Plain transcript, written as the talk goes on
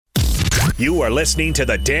You are listening to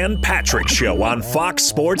the Dan Patrick Show on Fox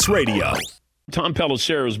Sports Radio. Tom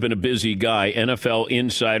Pelissero has been a busy guy, NFL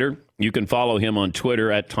insider. You can follow him on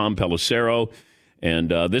Twitter at Tom Pelissero. And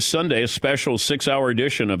this Sunday, a special 6-hour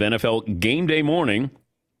edition of NFL Game Day Morning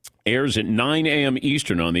airs at 9 a.m.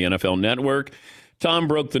 Eastern on the NFL Network. Tom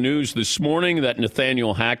broke the news this morning that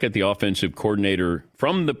Nathaniel Hackett, the offensive coordinator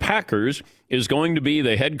from the Packers, is going to be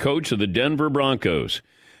the head coach of the Denver Broncos.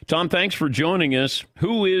 Tom, thanks for joining us.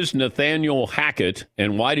 Who is Nathaniel Hackett,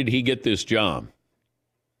 and why did he get this job?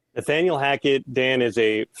 Nathaniel Hackett, Dan, is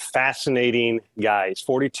a fascinating guy. He's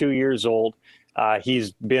 42 years old.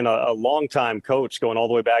 He's been a longtime coach, going all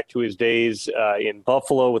the way back to his days in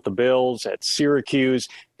Buffalo with the Bills, at Syracuse,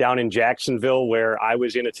 down in Jacksonville, where I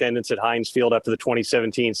was in attendance at Heinz Field after the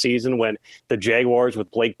 2017 season when the Jaguars with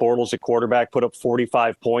Blake Bortles at quarterback put up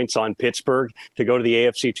 45 points on Pittsburgh to go to the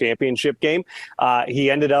AFC Championship game. He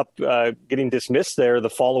ended up getting dismissed there the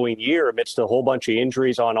following year amidst a whole bunch of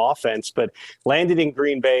injuries on offense, but landed in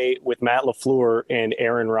Green Bay with Matt LaFleur and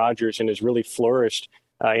Aaron Rodgers and has really flourished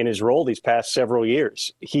in his role these past several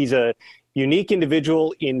years. He's a unique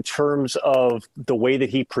individual in terms of the way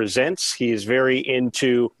that he presents. He is very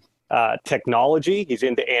into technology. He's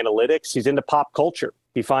into analytics. He's into pop culture.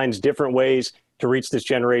 He finds different ways to reach this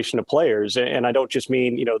generation of players. And I don't just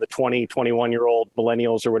mean, the 20, 21-year-old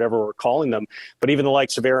millennials or whatever we're calling them, but even the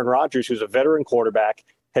likes of Aaron Rodgers, who's a veteran quarterback,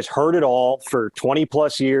 has heard it all for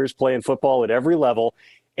 20-plus years playing football at every level.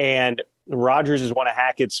 And Rodgers is one of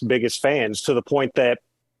Hackett's biggest fans, to the point that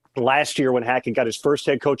last year when Hackett got his first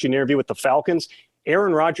head coaching interview with the Falcons,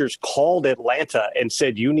 Aaron Rodgers called Atlanta and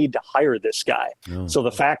said, you need to hire this guy. Oh. So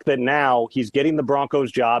the fact that now he's getting the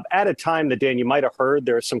Broncos job at a time that, Dan, you might have heard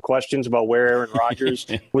there are some questions about where Aaron Rodgers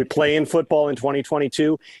would play in football in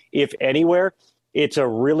 2022, if anywhere, it's a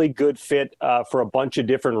really good fit for a bunch of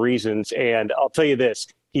different reasons. And I'll tell you this,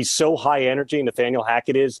 he's so high energy, Nathaniel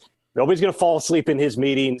Hackett is. Nobody's going to fall asleep in his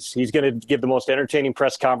meetings. He's going to give the most entertaining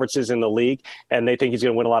press conferences in the league, and they think he's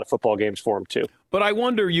going to win a lot of football games for him, too. But I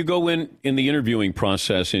wonder, you go in the interviewing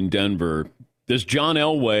process in Denver, does John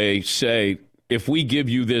Elway say, if we give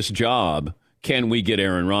you this job, can we get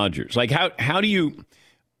Aaron Rodgers? Like, how do you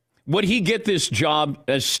 – would he get this job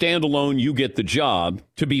as standalone, you get the job,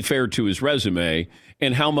 to be fair to his resume,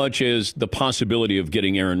 and how much is the possibility of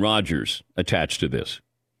getting Aaron Rodgers attached to this?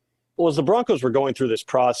 Well, as the Broncos were going through this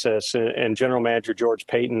process, and general manager George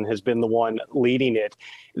Paton has been the one leading it,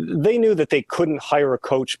 they knew that they couldn't hire a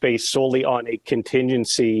coach based solely on a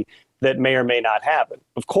contingency that may or may not happen.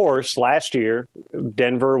 Of course, last year,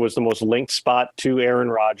 Denver was the most linked spot to Aaron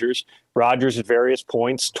Rodgers. Rodgers at various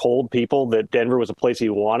points told people that Denver was a place he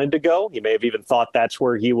wanted to go. He may have even thought that's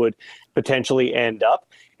where he would potentially end up.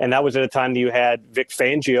 And that was at a time that you had Vic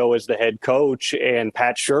Fangio as the head coach and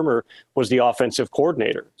Pat Shurmur was the offensive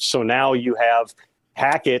coordinator. So now you have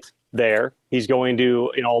Hackett there. He's going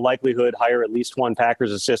to, in all likelihood, hire at least one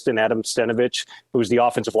Packers assistant, Adam Stenovich, who's the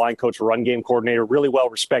offensive line coach, run game coordinator, really well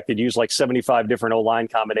respected, used like 75 different O-line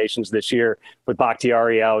combinations this year with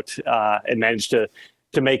Bakhtiari out and managed to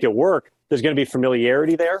make it work. There's going to be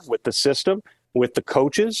familiarity there with the system, with the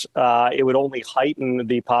coaches. It would only heighten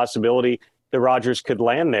the possibility that Rodgers could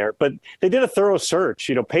land there. But they did a thorough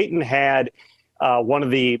search. Peyton had one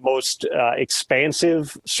of the most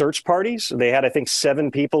expansive search parties. They had, I think,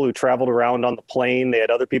 7 people who traveled around on the plane. They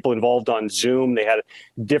had other people involved on Zoom. They had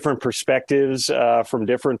different perspectives from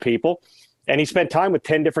different people. And he spent time with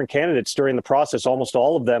 10 different candidates during the process, almost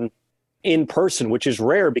all of them in person, which is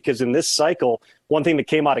rare because in this cycle, one thing that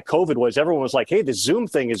came out of COVID was everyone was like, hey, the Zoom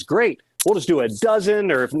thing is great. We'll just do a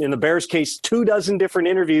dozen, or in the Bears case, 24 different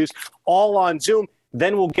interviews all on Zoom.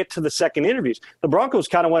 Then we'll get to the second interviews. The Broncos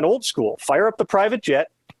kind of went old school. Fire up the private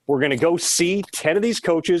jet. We're going to go see 10 of these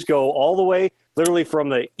coaches, go all the way literally from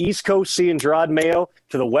the East Coast seeing Gerard Mayo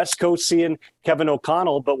to the West Coast seeing Kevin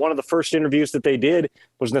O'Connell. But one of the first interviews that they did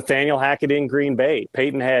was Nathaniel Hackett in Green Bay.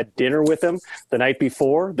 Peyton had dinner with him the night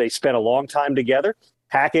before. They spent a long time together.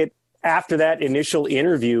 Hackett, after that initial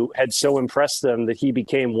interview, had so impressed them that he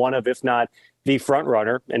became one of, if not the front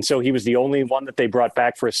runner. And so he was the only one that they brought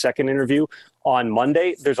back for a second interview on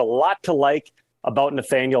Monday. There's a lot to like about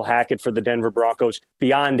Nathaniel Hackett for the Denver Broncos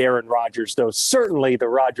beyond Aaron Rodgers, though certainly the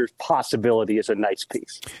Rodgers possibility is a nice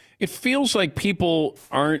piece. It feels like people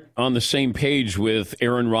aren't on the same page with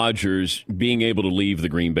Aaron Rodgers being able to leave the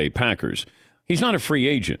Green Bay Packers. He's not a free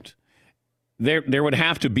agent. There would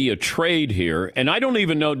have to be a trade here. And I don't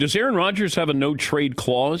even know, does Aaron Rodgers have a no-trade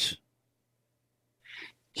clause?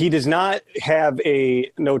 He does not have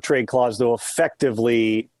a no-trade clause, though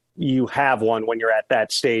effectively you have one when you're at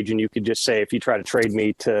that stage, and you could just say, if you try to trade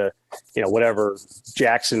me to, whatever,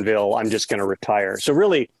 Jacksonville, I'm just going to retire. So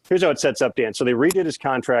really, here's how it sets up, Dan. So they redid his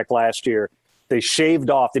contract last year. They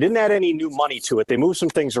shaved off. They didn't add any new money to it. They moved some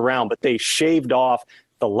things around, but they shaved off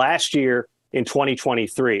the last year in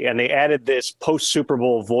 2023. And they added this post-Super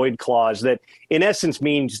Bowl void clause that in essence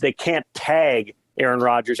means they can't tag Aaron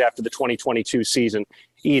Rodgers after the 2022 season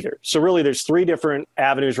either. So really, there's three different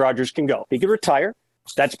avenues Rodgers can go. He could retire.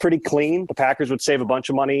 That's pretty clean. The Packers would save a bunch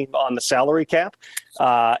of money on the salary cap.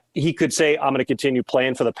 He could say, I'm going to continue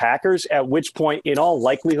playing for the Packers, at which point, in all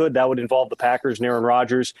likelihood, that would involve the Packers and Aaron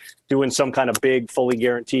Rodgers doing some kind of big, fully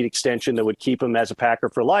guaranteed extension that would keep him as a Packer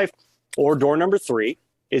for life. Or door number three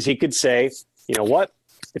is he could say, you know what,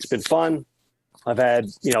 it's been fun. I've had,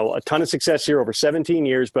 a ton of success here over 17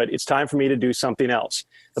 years, but it's time for me to do something else.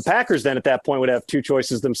 The Packers then at that point would have two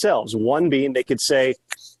choices themselves. One being they could say,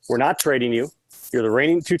 we're not trading you. You're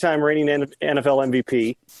the two-time reigning NFL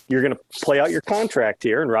MVP. You're going to play out your contract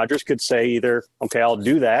here. And Rodgers could say either, okay, I'll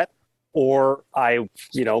do that, or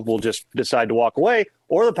we'll just decide to walk away.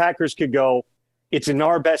 Or the Packers could go, it's in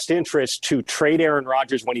our best interest to trade Aaron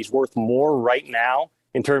Rodgers when he's worth more right now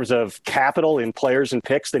in terms of capital in players and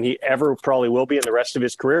picks than he ever probably will be in the rest of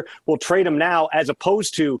his career. We'll trade him now, as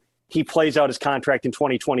opposed to he plays out his contract in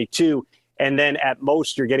 2022. And then at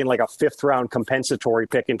most, you're getting like a fifth-round compensatory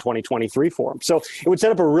pick in 2023 for him. So it would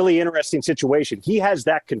set up a really interesting situation. He has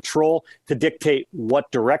that control to dictate what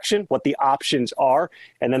direction, what the options are,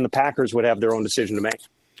 and then the Packers would have their own decision to make.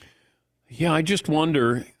 Yeah, I just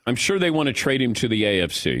wonder. I'm sure they want to trade him to the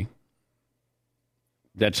AFC.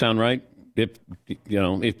 That sound right? If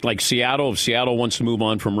like Seattle, if Seattle wants to move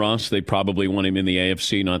on from Russ, they probably want him in the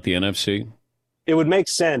AFC, not the NFC. It would make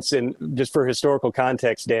sense. And just for historical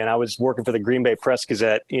context, Dan, I was working for the Green Bay Press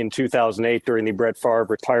Gazette in 2008 during the Brett Favre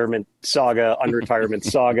retirement saga, unretirement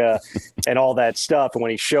saga, and all that stuff. And when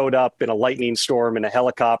he showed up in a lightning storm in a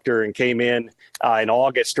helicopter and came in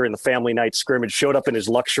August during the family night scrimmage, showed up in his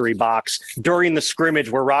luxury box during the scrimmage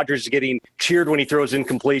where Rodgers is getting cheered when he throws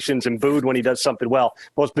incompletions and booed when he does something well.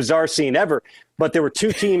 Most bizarre scene ever. But there were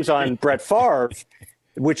two teams on Brett Favre,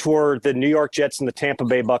 which were the New York Jets and the Tampa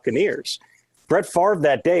Bay Buccaneers. Brett Favre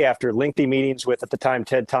that day, after lengthy meetings with, at the time,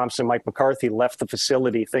 Ted Thompson, Mike McCarthy, left the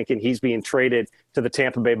facility thinking he's being traded to the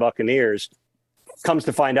Tampa Bay Buccaneers. Comes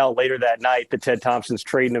to find out later that night that Ted Thompson's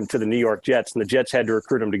trading him to the New York Jets, and the Jets had to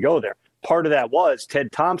recruit him to go there. Part of that was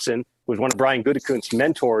Ted Thompson, who was one of Brian Gutekunst's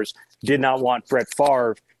mentors, did not want Brett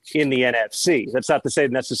Favre in the NFC. That's not to say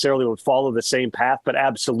necessarily would follow the same path, but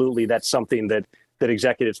absolutely that's something that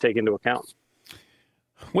executives take into account.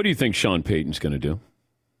 What do you think Sean Payton's going to do?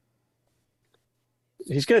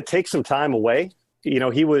 He's going to take some time away.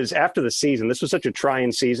 He was, after the season, this was such a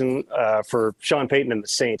trying season for Sean Payton and the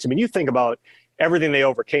Saints. I mean, you think about everything they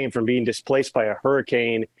overcame, from being displaced by a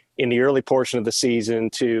hurricane in the early portion of the season,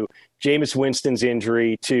 to Jameis Winston's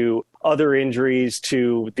injury, to other injuries,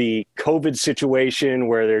 to the COVID situation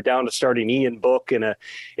where they're down to starting Ian Book in a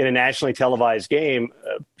nationally televised game.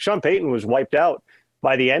 Sean Payton was wiped out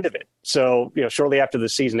by the end of it. So, shortly after the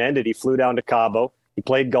season ended, he flew down to Cabo. He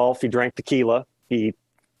played golf. He drank tequila. He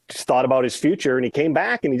just thought about his future, and he came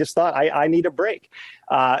back and he just thought, I need a break.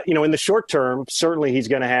 In the short term, certainly he's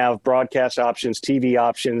going to have broadcast options, TV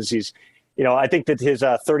options. He's, I think that his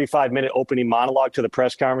 35-minute opening monologue to the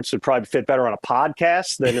press conference would probably fit better on a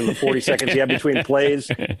podcast than in the 40 seconds he had between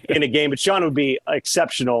plays in a game. But Sean would be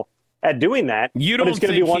exceptional at doing that. You don't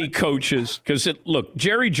think he coaches? Because, look,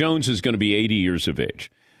 Jerry Jones is going to be 80 years of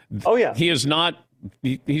age. Oh, yeah. He is not.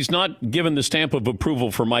 He's not given the stamp of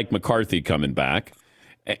approval for Mike McCarthy coming back.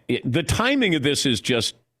 The timing of this is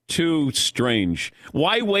just too strange.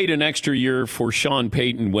 Why wait an extra year for Sean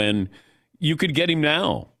Payton when you could get him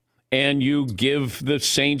now? And you give the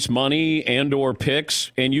Saints money and or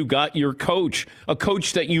picks, and you got your coach, a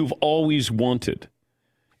coach that you've always wanted.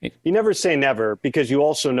 You never say never, because you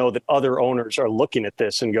also know that other owners are looking at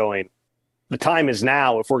this and going, the time is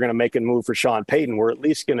now. If we're going to make a move for Sean Payton, we're at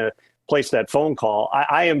least going to place that phone call.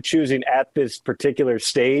 I am choosing at this particular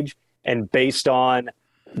stage, and based on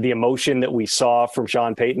the emotion that we saw from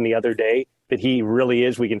Sean Payton the other day, that he really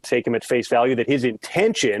is, we can take him at face value, that his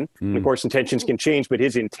intention, and of course intentions can change, but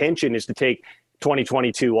his intention is to take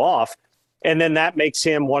 2022 off. And then that makes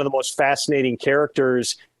him one of the most fascinating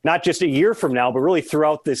characters, not just a year from now, but really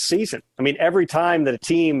throughout this season. I mean, every time that a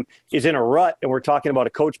team is in a rut and we're talking about a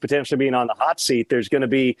coach potentially being on the hot seat, there's going to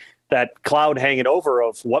be that cloud hanging over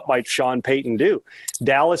of what might Sean Payton do.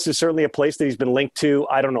 Dallas is certainly a place that he's been linked to,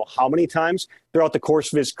 I don't know how many times throughout the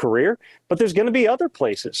course of his career, but there's going to be other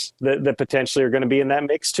places that potentially are going to be in that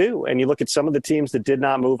mix too. And you look at some of the teams that did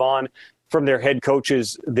not move on from their head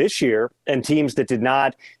coaches this year, and teams that did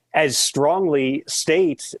not as strongly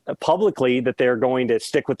state publicly that they're going to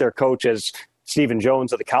stick with their coach as Stephen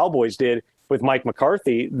Jones of the Cowboys did with Mike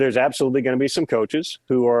McCarthy. There's absolutely going to be some coaches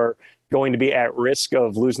who are going to be at risk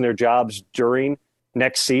of losing their jobs during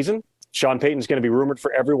next season. Sean Payton's going to be rumored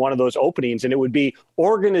for every one of those openings, and it would be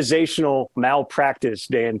organizational malpractice,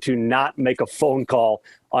 Dan, to not make a phone call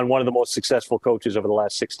on one of the most successful coaches over the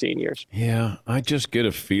last 16 years. Yeah, I just get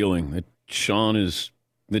a feeling that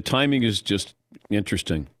the timing is just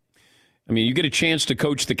interesting. I mean, you get a chance to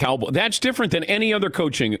coach the Cowboys. That's different than any other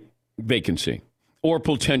coaching vacancy or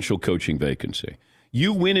potential coaching vacancy.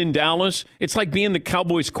 You win in Dallas, it's like being the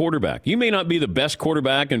Cowboys quarterback. You may not be the best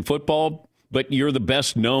quarterback in football, but you're the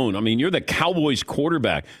best known. I mean, you're the Cowboys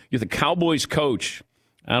quarterback. You're the Cowboys coach.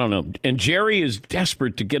 I don't know. And Jerry is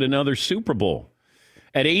desperate to get another Super Bowl.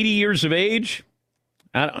 At 80 years of age,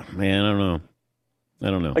 I don't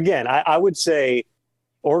know. Again, I would say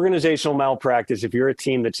organizational malpractice, if you're a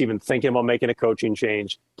team that's even thinking about making a coaching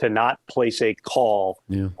change, to not place a call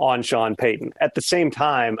on Sean Payton. At the same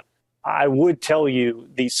time, I would tell you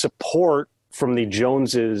the support from the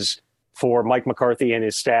Joneses for Mike McCarthy and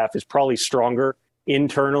his staff is probably stronger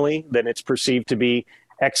internally than it's perceived to be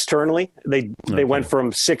externally. They went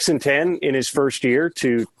from 6-10 in his first year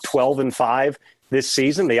to 12-5 this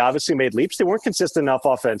season. They obviously made leaps. They weren't consistent enough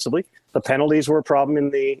offensively. The penalties were a problem in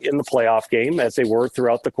the playoff game, as they were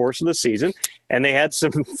throughout the course of the season. And they had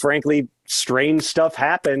some, frankly, strange stuff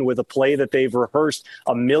happen with a play that they've rehearsed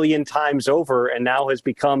a million times over and now has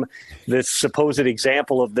become this supposed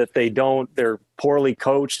example of that they're poorly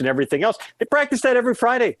coached and everything else. They practice that every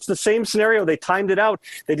Friday. It's the same scenario. They timed it out.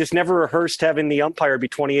 They just never rehearsed having the umpire be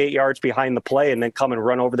 28 yards behind the play and then come and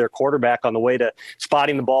run over their quarterback on the way to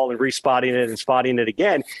spotting the ball and respotting it and spotting it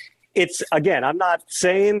again. It's, again, I'm not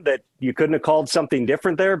saying that you couldn't have called something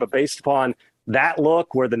different there, but based upon that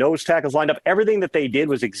look where the nose tackles lined up, everything that they did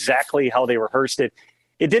was exactly how they rehearsed it.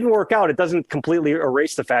 It didn't work out. It doesn't completely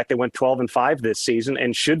erase the fact they went 12-5 this season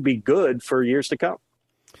and should be good for years to come.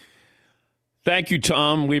 Thank you,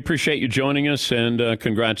 Tom. We appreciate you joining us, and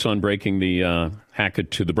congrats on breaking the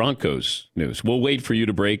Hackett to the Broncos news. We'll wait for you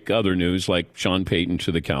to break other news like Sean Payton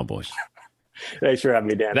to the Cowboys. Thanks for having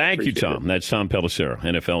me, Dan. Thank you, Tom. That's Tom Pelissero,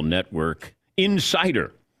 NFL Network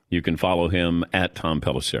insider. You can follow him at Tom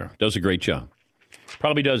Pelissero. Does a great job.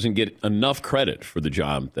 Probably doesn't get enough credit for the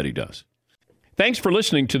job that he does. Thanks for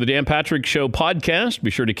listening to the Dan Patrick Show podcast.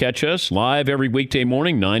 Be sure to catch us live every weekday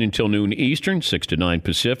morning, 9 until noon Eastern, 6 to 9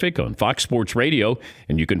 Pacific on Fox Sports Radio.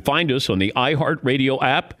 And you can find us on the iHeartRadio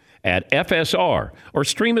app at FSR or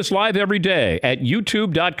stream us live every day at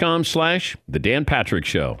youtube.com/The Dan Patrick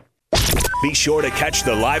Show. Be sure to catch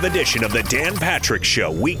the live edition of the Dan Patrick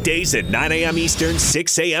Show weekdays at 9 a.m. Eastern,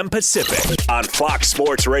 6 a.m. Pacific on Fox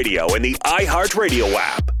Sports Radio and the iHeartRadio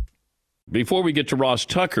app. Before we get to Ross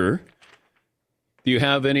Tucker, do you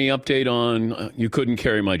have any update on you couldn't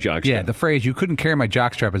carry my jockstrap? Yeah, the phrase "you couldn't carry my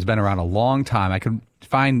jockstrap" has been around a long time. I can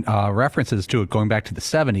find references to it going back to the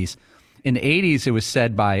 70s. In the 80s, it was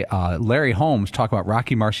said by Larry Holmes talking about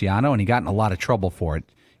Rocky Marciano, and he got in a lot of trouble for it.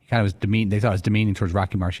 Kind of was they thought it was demeaning towards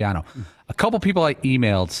Rocky Marciano. A couple people I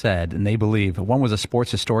emailed said, and they believe, one was a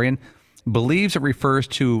sports historian, believes it refers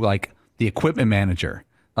to like the equipment manager.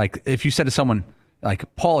 Like if you said to someone like,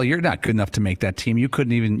 Paul, you're not good enough to make that team. You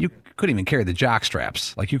couldn't even carry the jock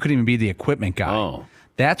straps. Like you couldn't even be the equipment guy. Oh.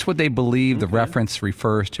 That's what they believe the reference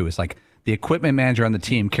refers to. It's like the equipment manager on the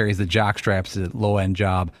team carries the jock straps, the low end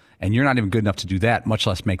job. And you're not even good enough to do that, much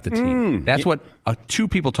less make the team. That's what two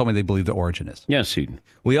people told me they believe the origin is. Yes, Eden.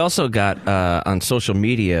 We also got on social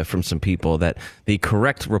media from some people that the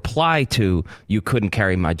correct reply to "you couldn't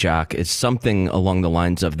carry my jock" is something along the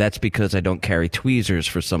lines of "that's because I don't carry tweezers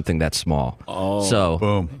for something that small." Oh, so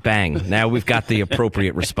boom, bang! Now we've got the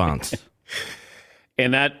appropriate response.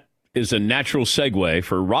 And that is a natural segue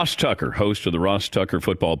for Ross Tucker, host of the Ross Tucker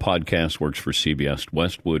Football Podcast, works for CBS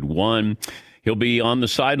Westwood One. He'll be on the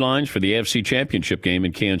sidelines for the AFC Championship game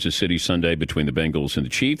in Kansas City Sunday between the Bengals and the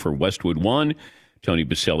Chiefs for Westwood One, Tony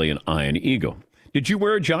Baselli and Ian Eagle. Did you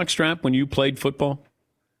wear a jockstrap when you played football?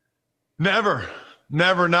 Never,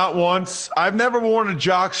 not once. I've never worn a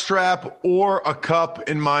jockstrap or a cup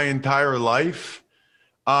in my entire life.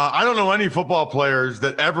 I don't know any football players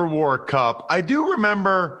that ever wore a cup. I do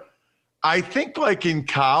remember, I think like in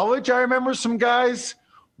college, I remember some guys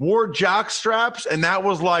wore jock straps, and that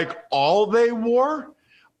was like all they wore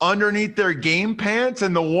underneath their game pants.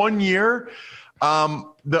 And the one year,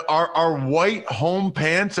 our white home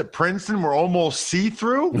pants at Princeton were almost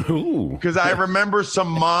see-through, because I remember some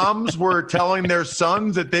moms were telling their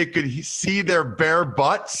sons that they could see their bare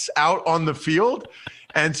butts out on the field.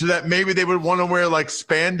 And so that maybe they would want to wear like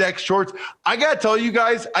spandex shorts. I got to tell you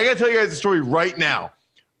guys the story right now.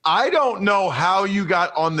 I don't know how you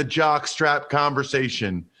got on the jock strap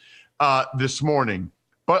conversation this morning,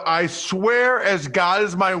 but I swear as God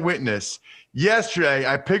is my witness, yesterday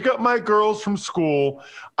I pick up my girls from school.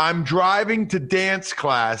 I'm driving to dance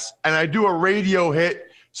class and I do a radio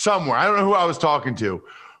hit somewhere. I don't know who I was talking to,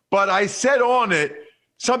 but I said on it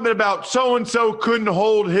something about so-and-so couldn't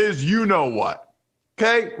hold his you-know-what.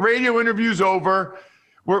 Okay, radio interview's over.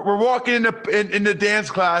 We're walking in the dance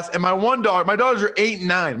class, and my daughters are 8 and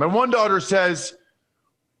 9. My one daughter says,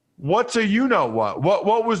 "What's a you-know-what?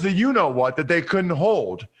 What was the you-know-what that they couldn't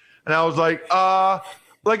hold?" And I was like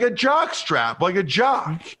a jock strap, like a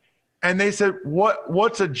jock. And they said,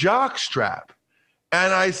 "What's a jock strap?"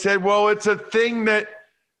 And I said, "Well, it's a thing that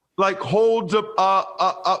like holds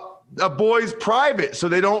a boy's private so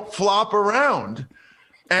they don't flop around."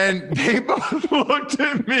 And they both looked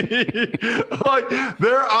at me like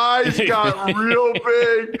their eyes got real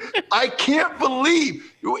big. I can't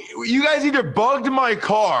believe you guys either bugged my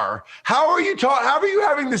car. How are you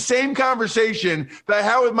having the same conversation that I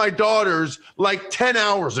had with my daughters like 10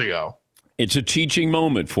 hours ago? It's a teaching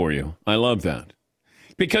moment for you. I love that.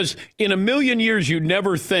 Because in a million years, you'd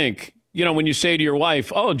never think, when you say to your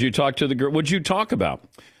wife, "Oh, did you talk to the girl? What'd you talk about?"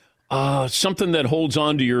 Something that holds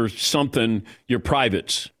on to your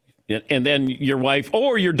privates. And then your wife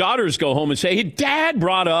or your daughters go home and say, "Hey, Dad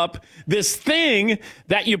brought up this thing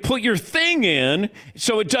that you put your thing in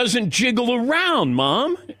so it doesn't jiggle around,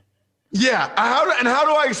 Mom." Yeah. How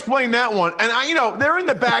do I explain that one? And they're in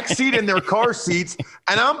the back seat in their car seats,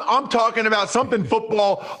 and I'm talking about something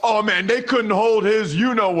football. "Oh man, they couldn't hold his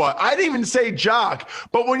you-know-what." I didn't even say jock,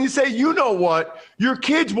 but when you say you-know-what, your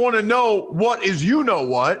kids want to know what is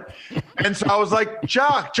you-know-what. And so I was like,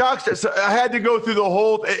 jock. So I had to go through the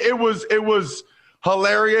whole, it was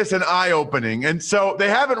hilarious and eye-opening. And so they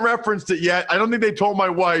haven't referenced it yet. I don't think they told my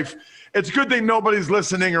wife. It's a good thing nobody's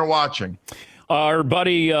listening or watching. Our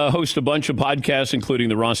buddy hosts a bunch of podcasts, including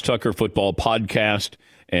the Ross Tucker Football Podcast,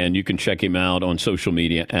 and you can check him out on social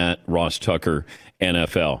media at Ross Tucker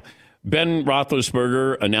NFL. Ben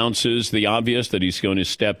Roethlisberger announces the obvious that he's going to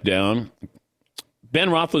step down. Ben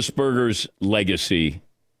Roethlisberger's legacy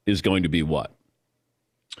is going to be what?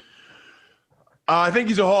 I think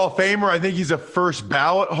he's a Hall of Famer. I think he's a first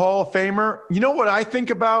ballot Hall of Famer. You know what I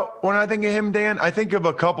think about when I think of him, Dan? I think of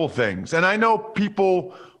a couple things. And I know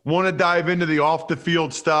people want to dive into the off the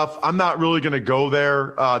field stuff. I'm not really going to go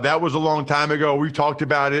there. That was a long time ago. We've talked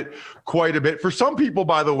about it quite a bit. For some people,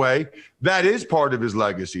 by the way, that is part of his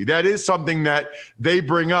legacy. That is something that they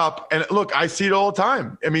bring up. And look, I see it all the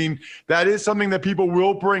time. I mean, that is something that people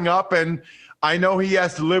will bring up. And I know he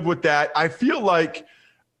has to live with that. I feel like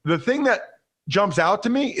the thing that jumps out to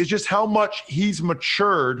me is just how much he's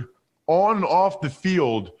matured on and off the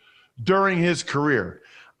field during his career.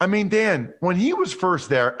 I mean, Dan, when he was first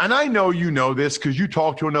there, and I know you know this because you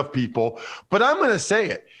talk to enough people, but I'm going to say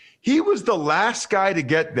it. He was the last guy to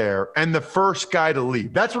get there and the first guy to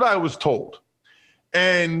leave. That's what I was told.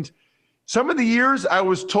 And some of the years I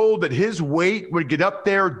was told that his weight would get up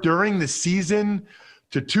there during the season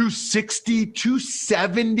to 260,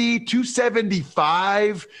 270,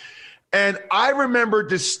 275. And I remember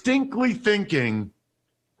distinctly thinking,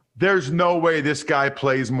 there's no way this guy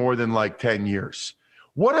plays more than like 10 years.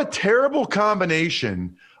 What a terrible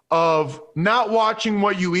combination of not watching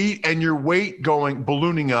what you eat and your weight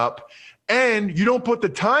ballooning up, and you don't put the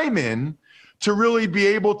time in to really be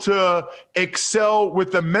able to excel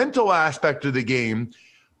with the mental aspect of the game.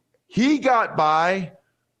 He got by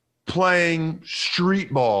playing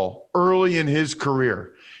street ball early in his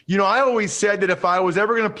career. I always said that if I was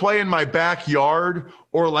ever going to play in my backyard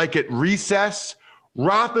or like at recess,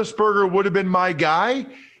 Roethlisberger would have been my guy.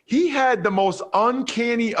 He had the most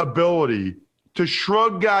uncanny ability to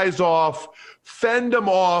shrug guys off, fend them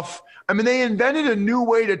off. I mean, they invented a new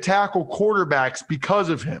way to tackle quarterbacks because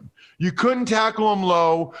of him. You couldn't tackle him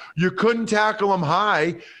low. You couldn't tackle him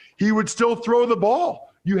high. He would still throw the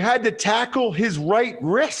ball. You had to tackle his right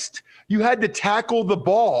wrist. You had to tackle the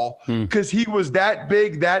ball because he was that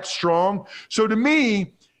big, that strong. So to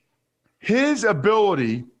me, his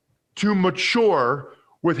ability to mature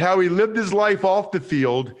with how he lived his life off the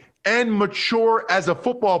field and mature as a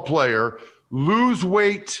football player, lose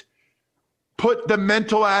weight, put the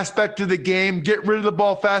mental aspect of the game, get rid of the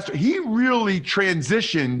ball faster. He really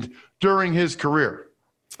transitioned during his career.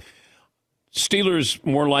 Steelers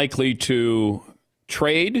more likely to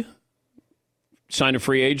trade, sign a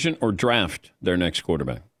free agent, or draft their next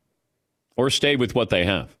quarterback, or stay with what they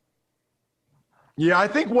have? Yeah, I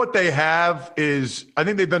think what they have is, I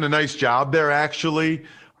think they've done a nice job there, actually,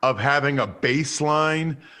 of having a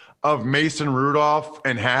baseline of Mason Rudolph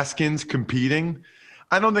and Haskins competing.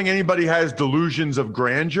 I don't think anybody has delusions of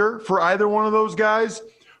grandeur for either one of those guys,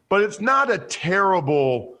 but it's not a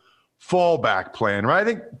terrible fallback plan, right? I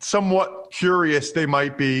think somewhat curious they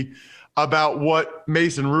might be about what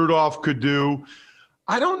Mason Rudolph could do.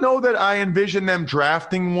 I don't know that I envision them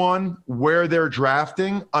drafting one where they're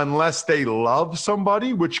drafting unless they love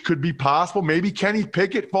somebody, which could be possible. Maybe Kenny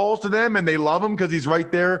Pickett falls to them and they love him because he's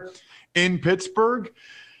right there in Pittsburgh.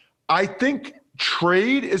 I think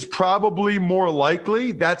trade is probably more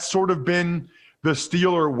likely. That's sort of been the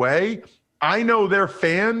Steeler way. I know their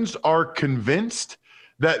fans are convinced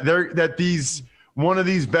that one of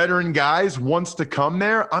these veteran guys wants to come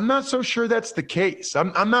there. I'm not so sure that's the case.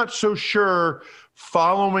 I'm not so sure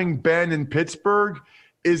following Ben in Pittsburgh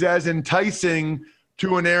is as enticing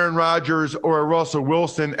to an Aaron Rodgers or a Russell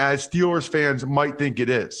Wilson as Steelers fans might think it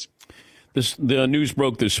is. The news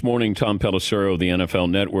broke this morning. Tom Pelissero of the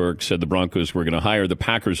NFL Network said the Broncos were going to hire the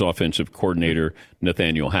Packers offensive coordinator,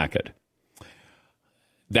 Nathaniel Hackett.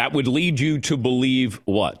 That would lead you to believe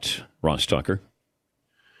what, Ross Tucker?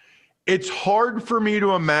 It's hard for me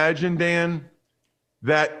to imagine, Dan,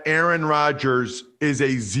 that Aaron Rodgers is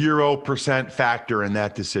a 0% factor in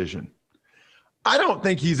that decision. I don't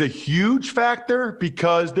think he's a huge factor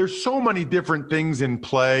because there's so many different things in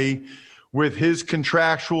play with his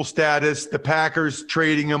contractual status, the Packers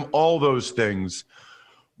trading him, all those things.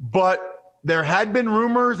 But there had been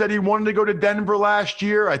rumors that he wanted to go to Denver last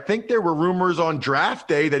year. I think there were rumors on draft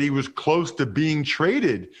day that he was close to being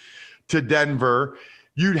traded to Denver.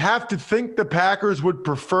 You'd have to think the Packers would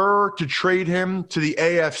prefer to trade him to the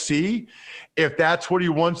AFC if that's what he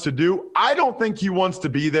wants to do. I don't think he wants to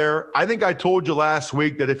be there. I think I told you last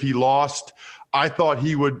week that if he lost, I thought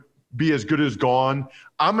he would be as good as gone.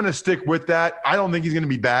 I'm going to stick with that. I don't think he's going to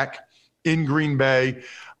be back in Green Bay.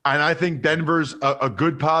 And I think Denver's a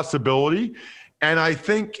good possibility. And I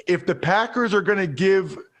think if the Packers are going to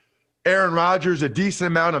give Aaron Rodgers a decent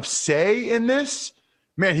amount of say in this,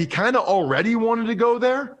 man, he kind of already wanted to go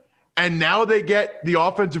there. And now they get the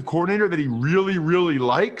offensive coordinator that he really, really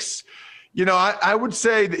likes. You know, I would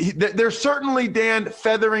say that they're certainly, Dan,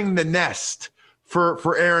 feathering the nest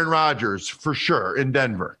for Aaron Rodgers, for sure, in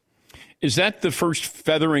Denver. Is that the first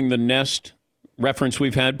feathering the nest reference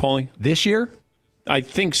we've had, Paulie? This year? I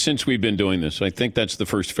think since we've been doing this, I think that's the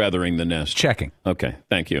first feathering the nest. Checking. Okay,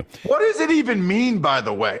 thank you. What does it even mean, by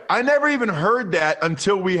the way? I never even heard that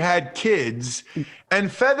until we had kids.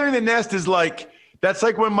 And feathering the nest is like, that's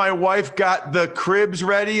like when my wife got the cribs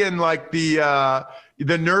ready and like the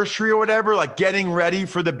nursery or whatever, like getting ready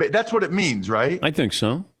for that's what it means, right? I think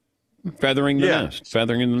so. Feathering the nest. So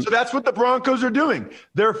that's what the Broncos are doing.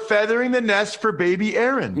 They're feathering the nest for baby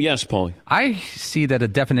Aaron. Yes, Paulie. I see that a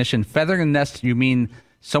definition, feathering the nest, you mean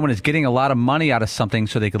someone is getting a lot of money out of something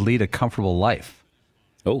so they could lead a comfortable life.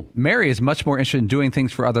 Oh. Mary is much more interested in doing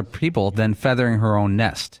things for other people than feathering her own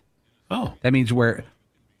nest. Oh. That means we're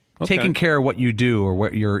taking care of what you do or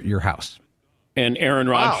what your house. And Aaron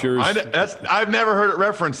Rodgers. Wow. I've never heard it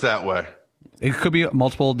referenced that way. It could be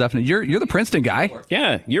multiple definite. You're the Princeton guy.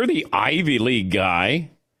 Yeah, you're the Ivy League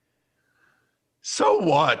guy. So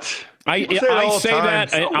what? I say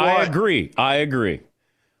that. So I agree.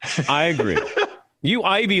 You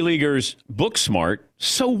Ivy Leaguers book smart.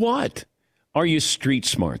 So what? Are you street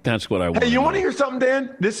smart? That's what I want. Hey, you want to hear something,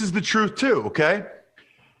 Dan? This is the truth too. Okay.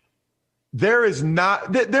 There's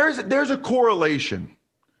a correlation,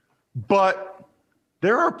 but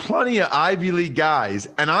there are plenty of Ivy League guys,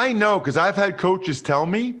 and I know because I've had coaches tell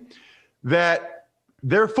me that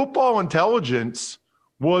their football intelligence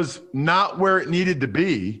was not where it needed to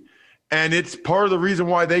be, and it's part of the reason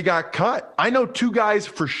why they got cut. I know two guys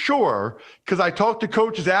for sure because I talked to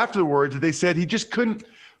coaches afterwards that they said he just couldn't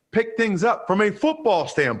pick things up from a football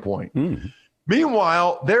standpoint. Mm.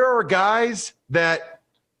 Meanwhile, there are guys that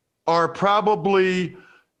are probably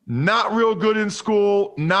not real good in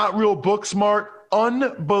school, not real book smart,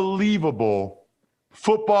 unbelievable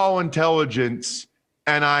football intelligence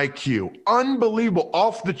and IQ. Unbelievable,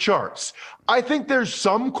 off the charts. I think there's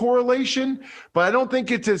some correlation, but I don't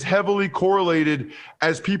think it's as heavily correlated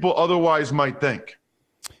as people otherwise might think.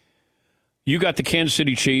 You got the Kansas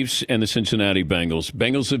City Chiefs and the Cincinnati Bengals.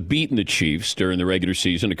 Bengals have beaten the Chiefs during the regular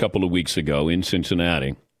season a couple of weeks ago in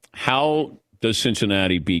Cincinnati. How does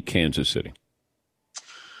Cincinnati beat Kansas City?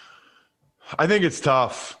 I think it's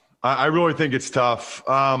tough. I really think it's tough.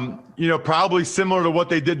 Probably similar to what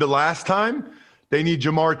they did the last time. They need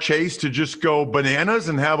Jamar Chase to just go bananas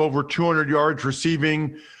and have over 200 yards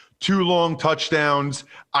receiving 2 long touchdowns.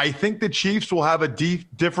 I think the Chiefs will have a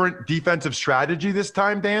different defensive strategy this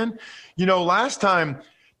time, Dan. Last time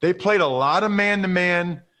they played a lot of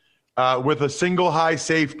man-to-man with a single high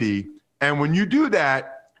safety. And when you do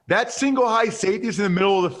that, that single high safety is in the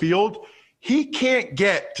middle of the field. He can't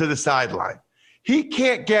get to the sideline. He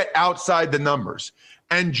can't get outside the numbers.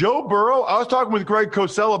 And Joe Burrow, I was talking with Greg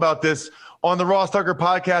Cosell about this on the Ross Tucker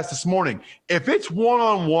podcast this morning. If it's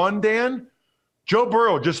one-on-one, Dan, Joe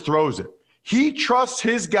Burrow just throws it. He trusts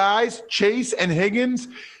his guys, Chase and Higgins.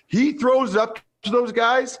 He throws it up to those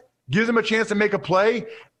guys, gives them a chance to make a play,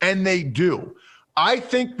 and they do. I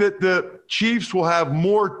think that the Chiefs will have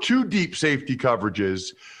more 2 deep safety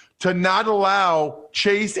coverages to not allow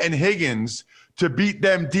Chase and Higgins to beat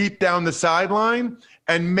them deep down the sideline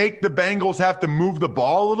and make the Bengals have to move the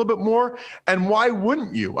ball a little bit more. And why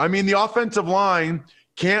wouldn't you? I mean, the offensive line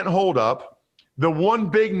can't hold up. The one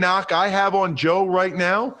big knock I have on Joe right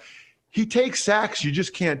now, he takes sacks you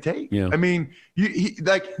just can't take. Yeah. I mean,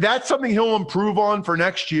 that's something he'll improve on for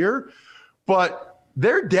next year, but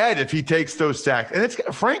they're dead if he takes those sacks. And it's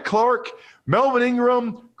Frank Clark, Melvin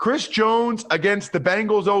Ingram, Chris Jones against the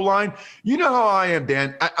Bengals O-line. You know how I am,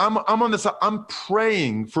 Dan. I'm on this. I'm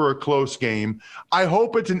praying for a close game. I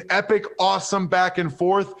hope it's an epic, awesome back and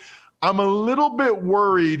forth. I'm a little bit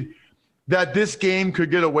worried that this game could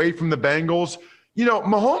get away from the Bengals.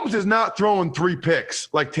 Mahomes is not throwing 3 picks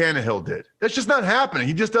like Tannehill did. That's just not happening.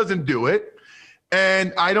 He just doesn't do it.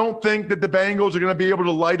 And I don't think that the Bengals are going to be able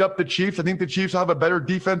to light up the Chiefs. I think the Chiefs will have a better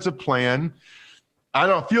defensive plan. I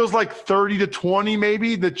don't know. It feels like 30-20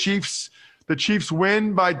 maybe. The Chiefs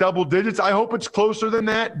win by double digits. I hope it's closer than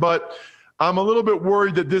that, but I'm a little bit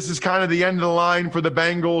worried that this is kind of the end of the line for the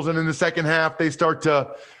Bengals, and in the second half they start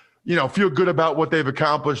to, feel good about what they've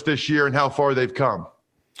accomplished this year and how far they've come.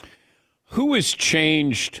 Who has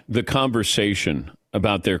changed the conversation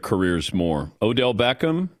about their careers more, Odell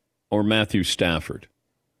Beckham or Matthew Stafford?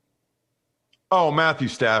 Oh, Matthew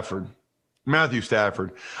Stafford.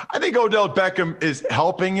 I think Odell Beckham is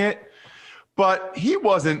helping it, but he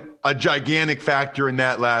wasn't a gigantic factor in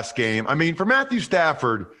that last game. I mean, for Matthew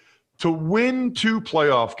Stafford to win 2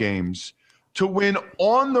 playoff games, to win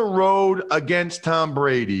on the road against Tom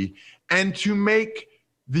Brady, and to make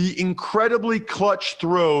the incredibly clutch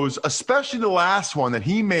throws, especially the last one that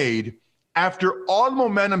he made after all the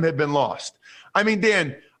momentum had been lost. I mean,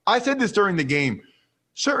 Dan, I said this during the game.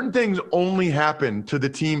 Certain things only happen to the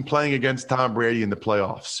team playing against Tom Brady in the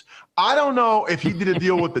playoffs. I don't know if he did a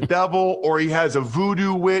deal with the devil or he has a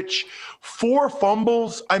voodoo witch. 4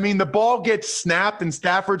 fumbles. I mean, the ball gets snapped and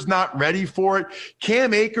Stafford's not ready for it.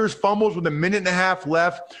 Cam Akers fumbles with 1.5 minutes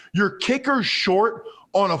left. Your kicker's short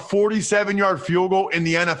on a 47-yard field goal in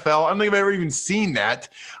the NFL. I don't think I've ever even seen that.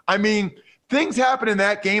 I mean, things happen in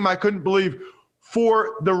that game I couldn't believe.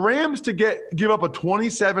 For the Rams to give up a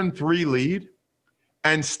 27-3 lead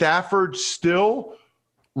and Stafford still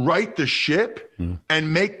right the ship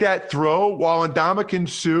and make that throw while Ndamukong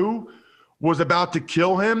Suh was about to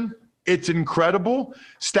kill him, it's incredible.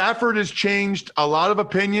 Stafford has changed a lot of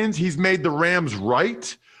opinions. He's made the Rams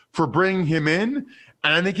right for bringing him in.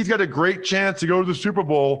 And I think he's got a great chance to go to the Super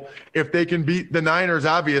Bowl if they can beat the Niners,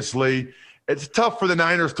 obviously. It's tough for the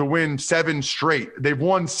Niners to win 7 straight. They've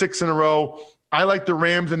won 6 in a row. I like the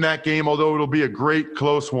Rams in that game, although it'll be a great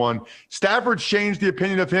close one. Stafford's changed the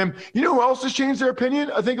opinion of him. You know who else has changed their opinion,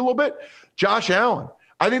 I think, a little bit? Josh Allen.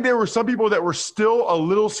 I think there were some people that were still a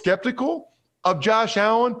little skeptical of Josh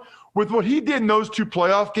Allen. With what he did in those 2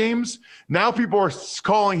 playoff games, now people are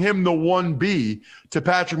calling him the 1B to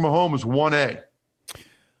Patrick Mahomes' 1A.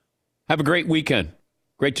 Have a great weekend.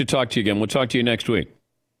 Great to talk to you again. We'll talk to you next week.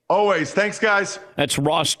 Always. Thanks, guys. That's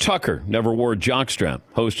Ross Tucker, never wore a jockstrap,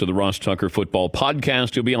 host of the Ross Tucker Football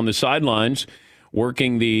Podcast. He'll be on the sidelines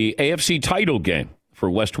working the AFC title game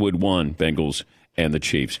for Westwood One, Bengals and the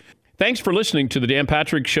Chiefs. Thanks for listening to the Dan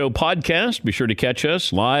Patrick Show podcast. Be sure to catch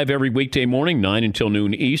us live every weekday morning, 9 until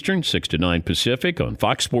noon Eastern, 6 to 9 Pacific on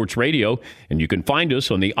Fox Sports Radio. And you can find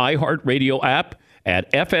us on the iHeartRadio app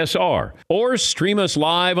at FSR or stream us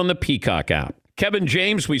live on the Peacock app. Kevin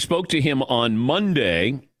James, we spoke to him on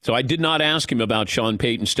Monday. So I did not ask him about Sean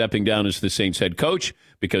Payton stepping down as the Saints head coach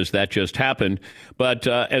because that just happened. But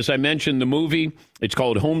as I mentioned, the movie, it's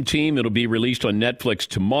called Home Team. It'll be released on Netflix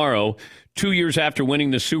tomorrow. 2 years after winning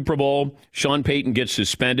the Super Bowl, Sean Payton gets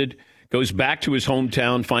suspended, goes back to his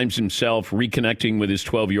hometown, finds himself reconnecting with his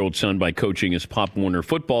 12-year-old son by coaching his Pop Warner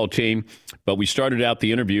football team. But we started out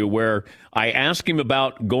the interview where I asked him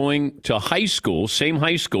about going to high school, same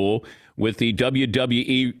high school, with the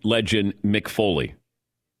WWE legend Mick Foley.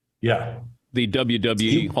 Yeah. The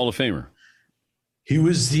WWE Hall of Famer. He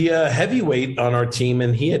was the heavyweight on our team,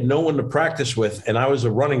 and he had no one to practice with. And I was a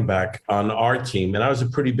running back on our team, and I was a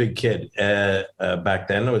pretty big kid back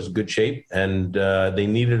then. I was in good shape, and they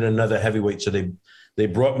needed another heavyweight, so they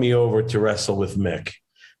brought me over to wrestle with Mick.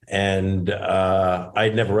 And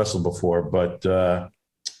I'd never wrestled before, but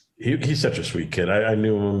he's such a sweet kid. I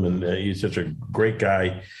knew him, and he's such a great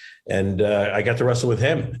guy. And I got to wrestle with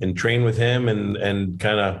him and train with him and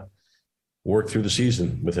kind of work through the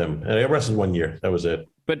season with him. And I wrestled 1 year. That was it.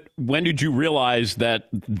 But when did you realize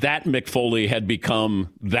that Mick Foley had become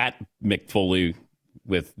that Mick Foley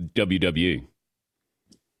with WWE?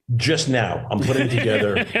 Just now. I'm putting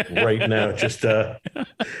together right now. Just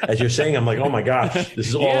as you're saying, I'm like, oh my gosh, this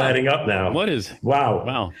is all adding up now. What is?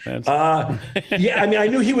 Wow. Yeah, I mean, I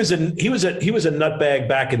knew he was a nutbag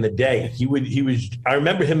back in the day. I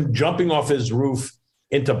remember him jumping off his roof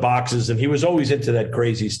into boxes, and he was always into that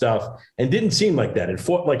crazy stuff and didn't seem like that. It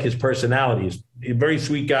fought like his personality. He's a very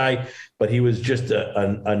sweet guy, but he was just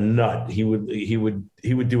a nut. He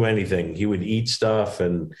would do anything. He would eat stuff,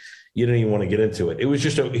 and you didn't even want to get into it. It was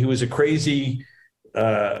just he was a crazy,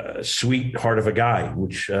 sweet heart of a guy,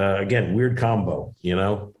 which again, weird combo, you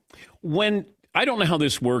know? When I don't know how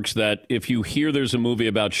this works, that if you hear there's a movie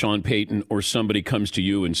about Sean Payton or somebody comes to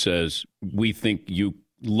you and says, we think you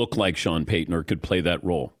look like Sean Payton or could play that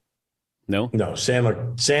role. No,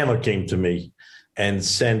 Sandler came to me and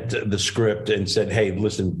sent the script and said, hey,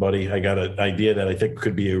 listen, buddy, I got an idea that I think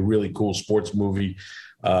could be a really cool sports movie.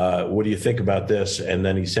 What do you think about this? And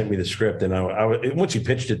then he sent me the script, and once he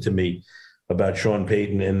pitched it to me about Sean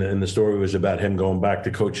Payton, and the story was about him going back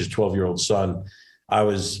to coach his 12-year-old son, I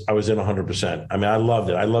was in 100%. I mean, I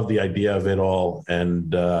loved it. I loved the idea of it all.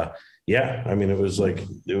 And yeah, I mean, it was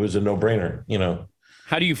a no-brainer, you know.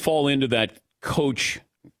 How do you fall into that coach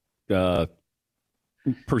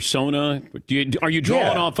persona? Are you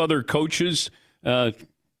drawing off other coaches,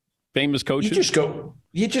 famous coaches?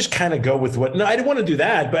 You just kind of go with what. No, I didn't want to do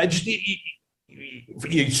that, but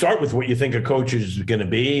you start with what you think a coach is going to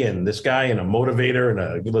be, and this guy, and a motivator,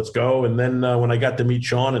 and let's go. And then when I got to meet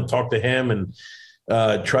Sean and talk to him and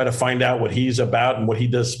try to find out what he's about and what he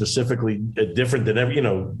does specifically different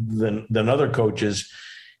than other coaches.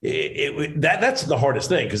 That's the hardest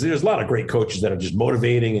thing, because there's a lot of great coaches that are just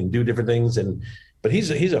motivating and do different things, but he's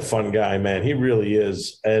a fun guy, man. He really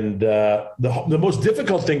is. And the most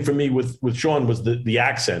difficult thing for me with Sean was the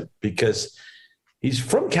accent, because he's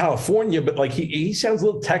from California, but like he sounds a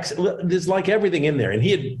little Texan. There's like everything in there, and he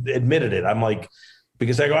had admitted it. I'm like,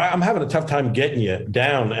 because I go, I'm having a tough time getting you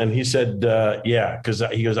down, and he said, yeah, because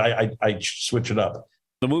he goes, I switch it up.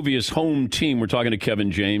 The movie is Home Team. We're talking to Kevin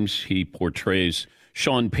James. He portrays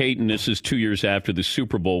Sean Payton. This is 2 years after the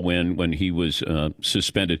Super Bowl win, when he was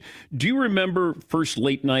suspended. Do you remember first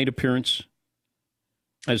late night appearance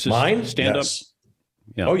as mine? Stand up? Yes.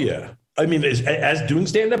 Yeah. Oh yeah. I mean, as doing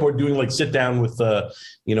stand up or doing like sit down with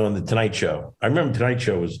in the Tonight Show. I remember Tonight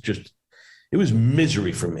Show was it was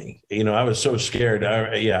misery for me. You know, I was so scared.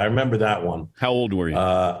 I remember that one. How old were you?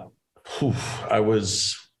 I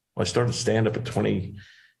started stand up at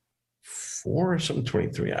 24 or something,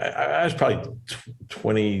 23. I was probably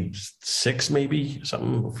 26, maybe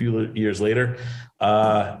something a few years later.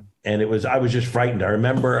 And I was just frightened. I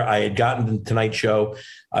remember I had gotten the Tonight Show.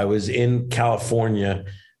 I was in California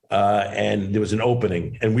and there was an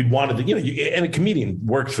opening, and we'd wanted to, and a comedian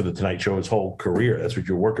works for the Tonight Show his whole career. That's what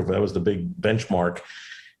you're working for. That was the big benchmark.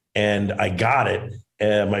 And I got it.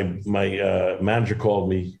 My manager called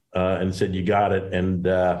me and said, you got it. And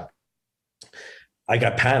I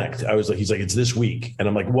got panicked. I was like, he's like, it's this week. And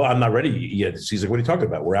I'm like, well, I'm not ready yet. He's like, what are you talking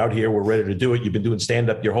about? We're out here. We're ready to do it. You've been doing stand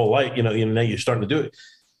up your whole life. Now you're starting to do it.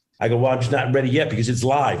 I go, well, I'm just not ready yet, because it's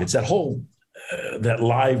live. It's that whole, that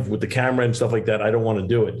live with the camera and stuff like that. I don't want to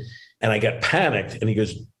do it. And I got panicked, and he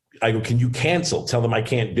goes, I go, can you cancel? Tell them I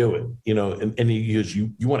can't do it. And he goes,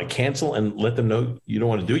 you want to cancel and let them know you don't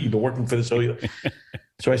want to do it? You've been working for this.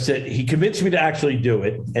 So I said, he convinced me to actually do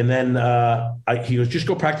it. And then he goes, just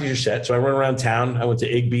go practice your set. So I went around town. I went to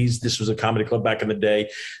Igby's. This was a comedy club back in the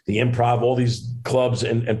day, the Improv, all these clubs,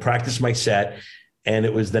 and practiced my set. And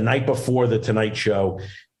it was the night before the Tonight Show.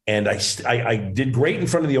 And I did great in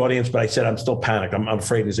front of the audience, but I said, I'm still panicked. I'm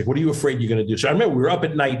afraid. He's like, what are you afraid you're going to do? So I remember we were up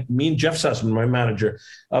at night, me and Jeff Sussman, my manager,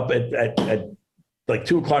 up at like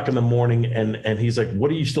 2:00 in the morning. And he's like,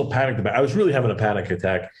 what are you still panicked about? I was really having a panic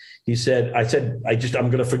attack. I said, I'm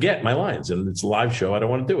going to forget my lines, and it's a live show. I don't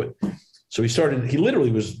want to do it. So he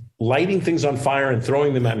literally was lighting things on fire and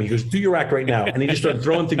throwing them at me. He goes, do your act right now. And he just started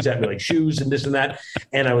throwing things at me, like shoes and this and that.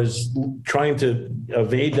 And I was trying to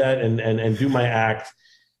evade that and do my act.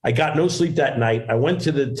 I got no sleep that night. I went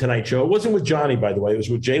to the Tonight Show. It wasn't with Johnny, by the way. It was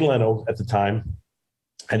with Jay Leno at the time.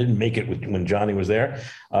 I didn't make it when Johnny was there.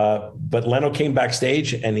 But Leno came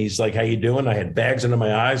backstage and he's like, how you doing? I had bags under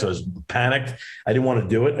my eyes. I was panicked. I didn't want to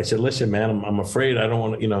do it. I said, listen, man, I'm afraid. I don't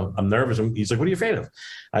want to, I'm nervous. He's like, what are you afraid of?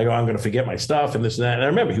 I go, I'm going to forget my stuff and this and that. And I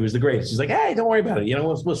remember he was the greatest. He's like, hey, don't worry about it.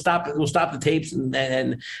 We'll stop the tapes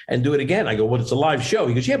and do it again. I go, well, it's a live show.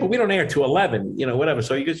 He goes, yeah, but we don't air till 11, whatever.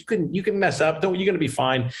 So he goes, you can mess up. You're going to be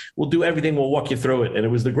fine. We'll do everything. We'll walk you through it. And it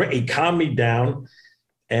was he calmed me down.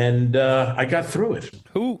 And I got through it.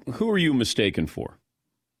 Who are you mistaken for?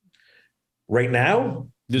 Right now?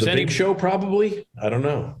 Big show, probably? I don't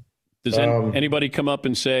know. Does anybody come up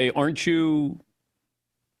and say, aren't you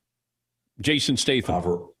Jason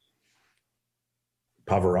Statham?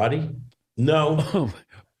 Pavarotti? No.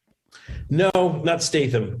 No, not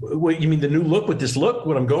Statham. What, you mean the new look with this look?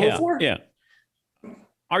 What I'm going for? Yeah.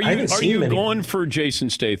 Are you going for Jason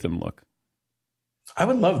Statham look? I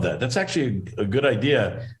would love that. That's actually a good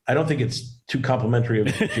idea. I don't think it's too complimentary of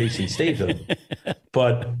Jason Statham,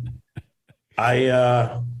 but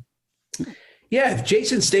if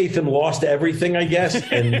Jason Statham lost everything, I guess,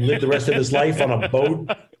 and lived the rest of his life on a boat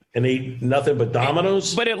and ate nothing but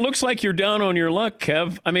Domino's. But it looks like you're down on your luck,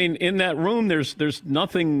 Kev. I mean, in that room, there's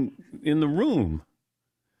nothing in the room.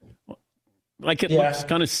 Like it looks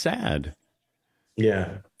kind of sad. Yeah.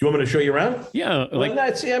 Do you want me to show you around? Yeah.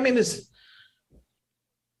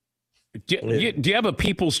 Do you have a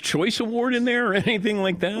People's Choice Award in there or anything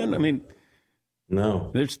like that? I mean,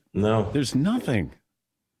 no. There's nothing.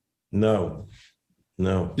 No.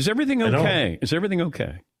 Is everything okay? Is everything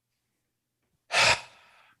okay? I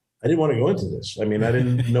didn't want to go into this. I mean, I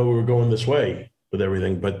didn't know we were going this way with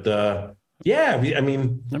everything, but I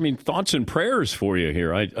mean, thoughts and prayers for you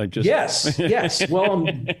here. I just yes. Well,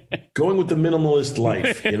 I'm going with the minimalist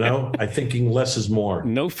life. I'm thinking less is more.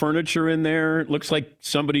 No furniture in there. It looks like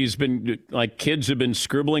kids have been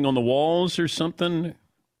scribbling on the walls or something.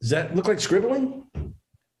 Does that look like scribbling?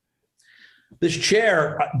 This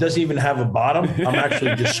chair doesn't even have a bottom. I'm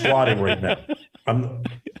actually just squatting right now.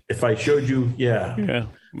 If I showed you, yeah.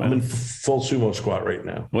 I'm in full sumo squat right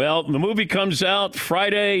now. Well, the movie comes out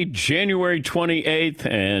Friday, January 28th,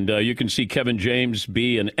 and you can see Kevin James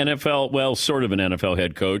be an sort of an NFL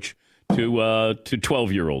head coach to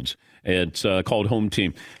 12-year-olds. It's called Home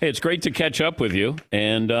Team. Hey, it's great to catch up with you,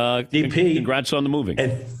 and DP, congrats on the movie.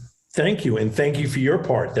 And thank you, and thank you for your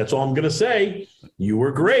part. That's all I'm going to say. You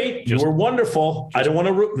were great. You were wonderful. I don't want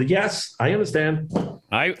to. Yes, I understand.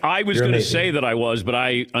 I was going to say that I was, but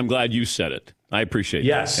I'm glad you said it. I appreciate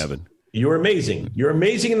that, Kevin. You're amazing. You're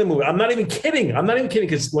amazing in the movie. I'm not even kidding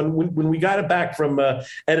because when we got it back from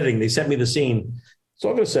editing, they sent me the scene. That's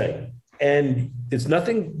all I'm going to say. And it's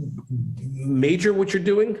nothing major what you're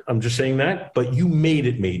doing. I'm just saying that. But you made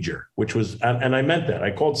it major, which was, and I meant that.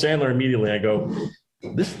 I called Sandler immediately. I go,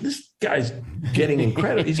 this guy's getting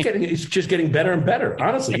incredible. He's just getting better and better.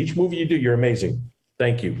 Honestly, each movie you do, you're amazing.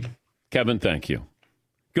 Thank you. Kevin, thank you.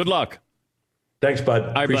 Good luck. Thanks,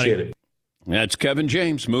 bud. I appreciate it. That's Kevin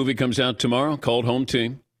James. Movie comes out tomorrow called Home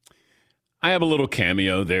Team. I have a little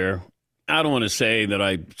cameo there. I don't want to say that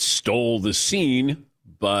I stole the scene,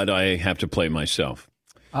 but I have to play myself.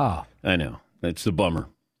 Oh. I know. That's the bummer.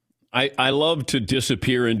 I love to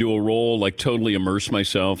disappear into a role, like totally immerse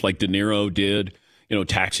myself, like De Niro did,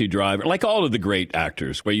 Taxi Driver, like all of the great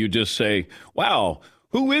actors, where you just say, wow,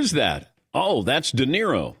 who is that? Oh, that's De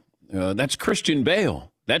Niro. That's Christian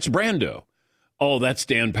Bale. That's Brando. Oh, that's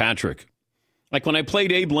Dan Patrick. Like when I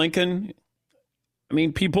played Abe Lincoln, I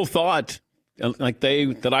mean, people thought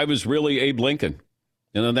that I was really Abe Lincoln.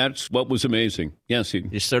 That's what was amazing. Yes.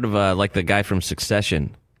 You're sort of like the guy from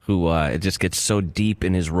Succession who it just gets so deep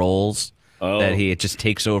in his roles that it just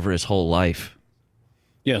takes over his whole life.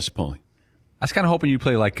 Yes, Paulie. I was kind of hoping you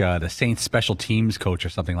play like the Saints special teams coach or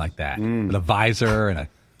something like that, with a visor and a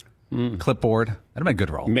clipboard. That'd have been a good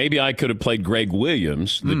role. Maybe I could have played Greg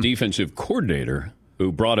Williams, the defensive coordinator who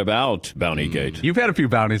brought about Bountygate. You've had a few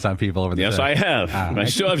bounties on people over the years. Yes, I have. I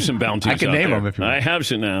still have some bounties. I can name them if you want. I have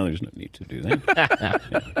some now. There's no need to do that.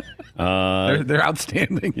 They're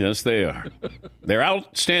outstanding. Yes, they are. They're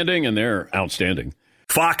outstanding, and they're outstanding.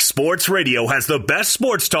 Fox Sports Radio has the best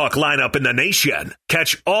sports talk lineup in the nation.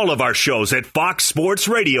 Catch all of our shows at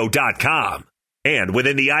foxsportsradio.com. And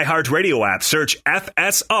within the iHeartRadio app, search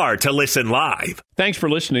FSR to listen live. Thanks for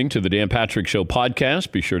listening to the Dan Patrick Show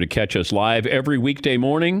podcast. Be sure to catch us live every weekday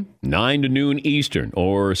morning, 9 to noon Eastern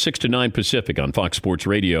or 6 to 9 Pacific on Fox Sports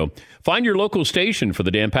Radio. Find your local station for the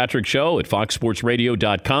Dan Patrick Show at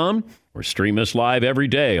foxsportsradio.com or stream us live every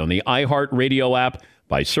day on the iHeartRadio app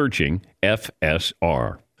by searching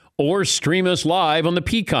FSR. Or stream us live on the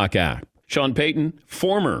Peacock app. Sean Payton,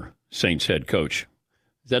 former Saints head coach.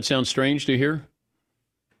 Does that sound strange to hear?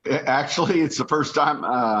 Actually, it's the first time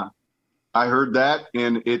I heard that,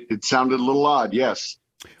 and it sounded a little odd. Yes.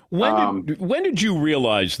 When did you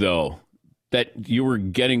realize, though, that you were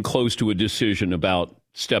getting close to a decision about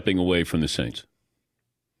stepping away from the Saints?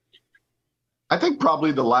 I think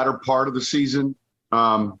probably the latter part of the season.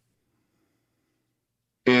 And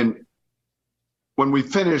when we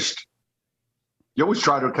finished, you always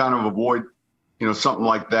try to kind of avoid, something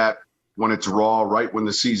like that when it's raw, right when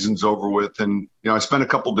the season's over with. And, I spent a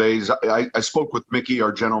couple days. I spoke with Mickey,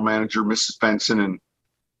 our general manager, Mrs. Benson,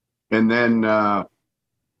 and then,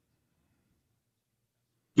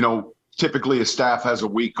 typically a staff has a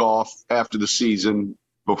week off after the season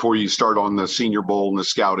before you start on the Senior Bowl and the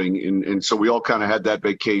scouting. And so we all kind of had that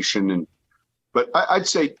vacation. But I'd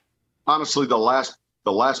say, honestly, the last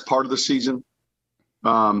part of the season,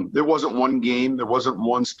 there wasn't one game. There wasn't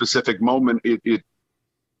one specific moment.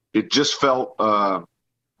 It just felt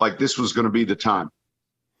like this was going to be the time.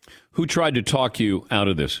 Who tried to talk you out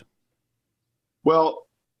of this? Well,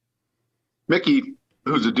 Mickey,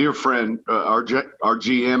 who's a dear friend, our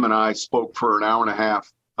GM and I spoke for an hour and a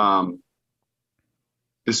half.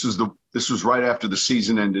 This was right after the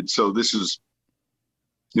season ended. So this is,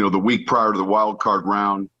 the week prior to the wild card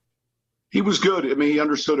round. He was good. I mean, he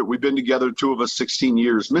understood it. We've been together, two of us, 16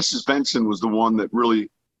 years. Mrs. Benson was the one that really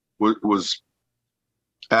was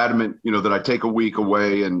adamant, that I take a week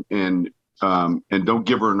away and don't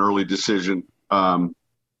give her an early decision.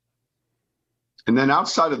 And then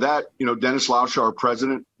outside of that, Dennis Lauscha, our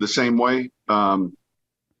president, the same way.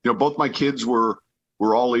 Both my kids were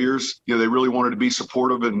all ears. They really wanted to be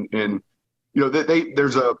supportive, and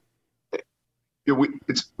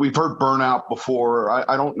we've heard burnout before.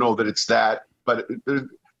 I don't know that it's that, but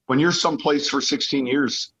when you're someplace for 16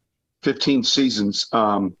 years, 15 seasons,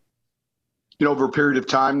 over a period of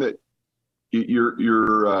time that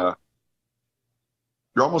you're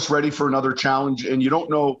almost ready for another challenge, and you don't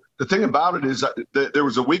know. The thing about it is that there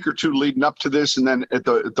was a week or two leading up to this, and then at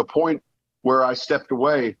the point where I stepped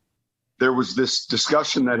away, there was this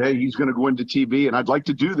discussion that, hey, he's going to go into TV, and I'd like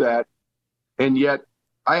to do that, and yet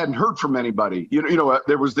I hadn't heard from anybody.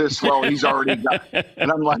 There was this, well, he's already got,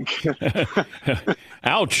 and I'm like,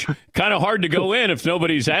 ouch! Kind of hard to go in if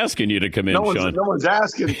nobody's asking you to come in, Sean. No one's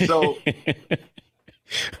asking. So,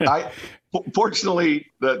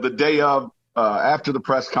 fortunately, the day of after the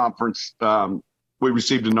press conference. We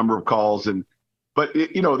received a number of calls, but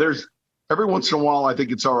there's every once in a while, I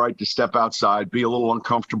think it's all right to step outside, be a little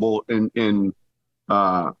uncomfortable, and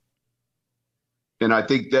I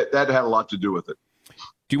think that had a lot to do with it.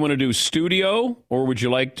 Do you want to do studio, or would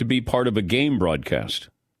you like to be part of a game broadcast?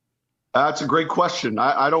 That's a great question.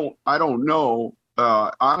 I don't know.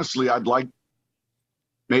 Honestly, I'd like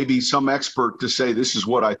maybe some expert to say this is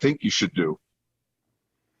what I think you should do,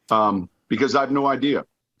 because I have no idea.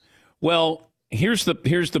 Well, here's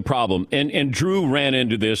the problem, and Drew ran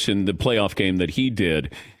into this in the playoff game that he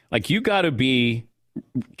did. Like, you got to be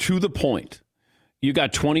to the point. You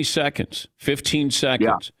got 20 seconds, 15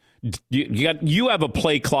 seconds. Yeah. You have a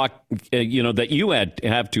play clock, that you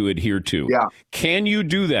have to adhere to. Yeah. Can you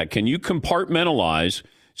do that? Can you compartmentalize?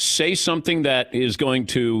 Say something that is going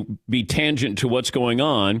to be tangent to what's going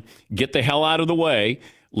on. Get the hell out of the way.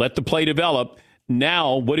 Let the play develop.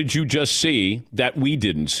 Now, what did you just see that we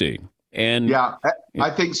didn't see? And yeah, I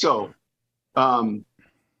think so.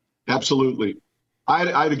 Absolutely. I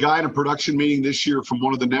had a guy in a production meeting this year from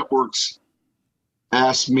one of the networks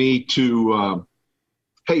asked me to,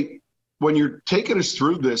 hey, when you're taking us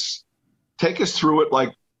through this, take us through it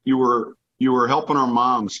like you were helping our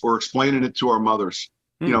moms or explaining it to our mothers,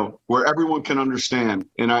 where everyone can understand.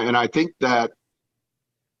 And I think that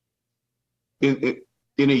in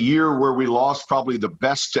a year where we lost probably the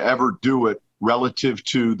best to ever do it, relative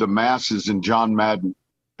to the masses in John Madden.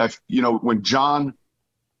 When John,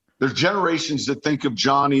 there's generations that think of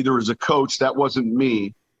John either as a coach, that wasn't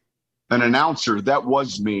me, an announcer, that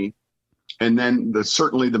was me, and then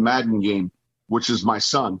certainly the Madden game, which is my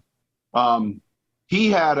son.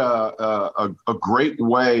 He had a great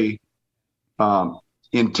way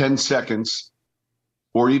in 10 seconds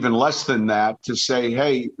or even less than that to say,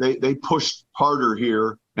 hey, they pushed harder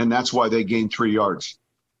here, and that's why they gained 3 yards.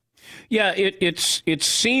 Yeah, it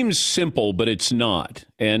seems simple, but it's not.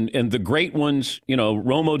 And the great ones,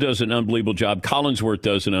 Romo does an unbelievable job. Collinsworth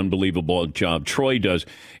does an unbelievable job. Troy does.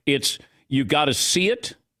 It's you got to see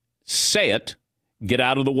it, say it, get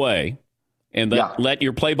out of the way, and let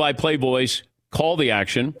your play-by-play voice call the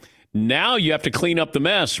action. Now you have to clean up the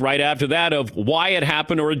mess right after that of why it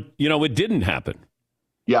happened or, it didn't happen.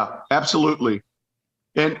 Yeah, absolutely.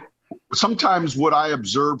 And sometimes what I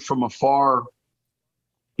observe from afar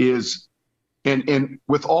is And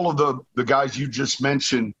with all of the guys you just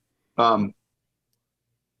mentioned,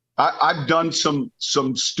 I've done some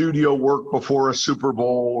studio work before a Super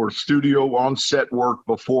Bowl or studio on-set work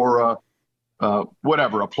before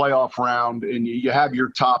whatever, a playoff round, and you have your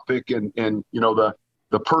topic, and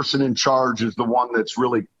the person in charge is the one that's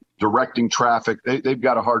really directing traffic. They've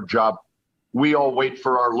got a hard job. We all wait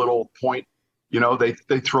for our little point.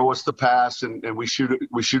 They throw us the pass, and we shoot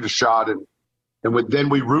a shot, and then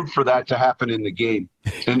we root for that to happen in the game.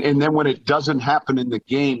 And then when it doesn't happen in the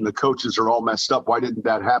game, the coaches are all messed up. Why didn't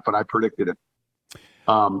that happen? I predicted it.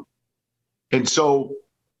 And so,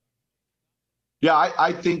 yeah,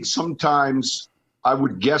 I think sometimes I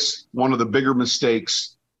would guess one of the bigger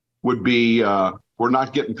mistakes would be we're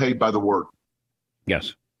not getting paid by the word.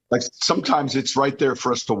 Yes. Like sometimes it's right there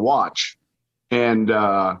for us to watch. And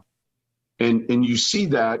you see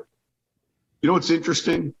that. It's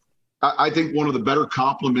interesting. I think one of the better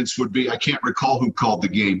compliments would be, I can't recall who called the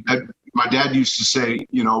game. My dad used to say,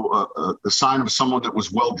 the sign of someone that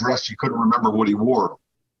was well-dressed, you couldn't remember what he wore.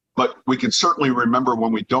 But we can certainly remember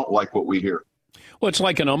when we don't like what we hear. Well, it's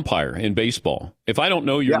like an umpire in baseball. If I don't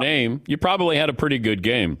know your name, you probably had a pretty good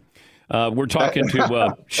game. We're talking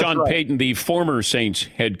to Sean right. Payton, the former Saints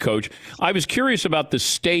head coach. I was curious about the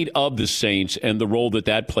state of the Saints and the role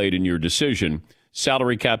that played in your decision.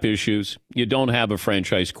 Salary cap issues. You don't have a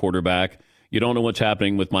franchise quarterback. You don't know what's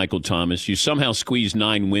happening with Michael Thomas. You somehow squeezed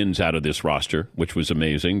 9 wins out of this roster, which was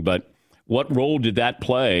amazing. But what role did that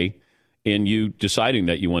play in you deciding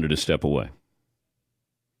that you wanted to step away?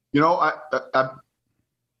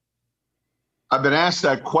 I've been asked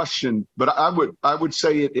that question, but I would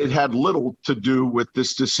say it had little to do with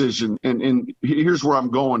this decision. And here's where I'm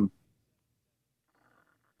going.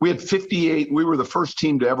 We had 58. We were the first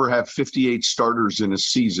team to ever have 58 starters in a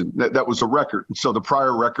season. That was a record. So the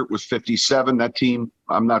prior record was 57. That team,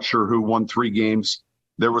 I'm not sure who won 3 games.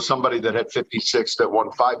 There was somebody that had 56 that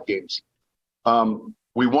won 5 games.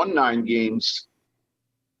 We won 9 games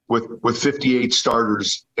with 58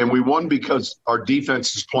 starters, and we won because our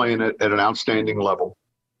defense is playing at an outstanding level.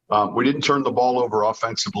 We didn't turn the ball over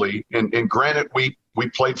offensively, and granted, we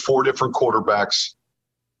played 4 different quarterbacks,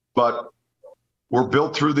 but we're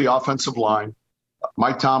built through the offensive line.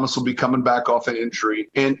 Mike Thomas will be coming back off an injury,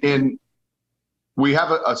 and we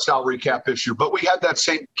have a salary cap issue, but we had that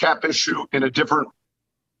same cap issue in a different,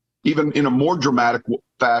 even in a more dramatic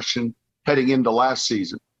fashion heading into last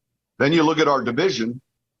season. Then you look at our division,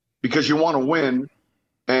 because you want to win,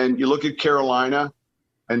 and you look at Carolina,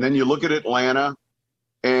 and then you look at Atlanta,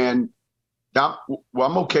 and now,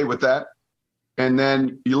 I'm okay with that. And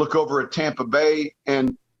then you look over at Tampa Bay,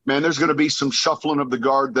 and man, there's going to be some shuffling of the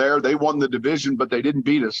guard there. They won the division, but they didn't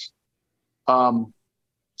beat us.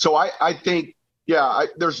 So I think,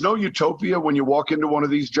 there's no utopia when you walk into one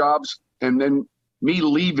of these jobs. And then me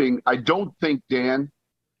leaving, I don't think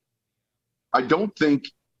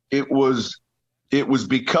it was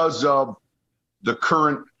because of the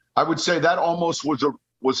current. I would say that almost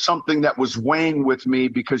was something that was weighing with me,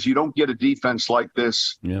 because you don't get a defense like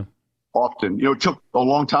this often. It took a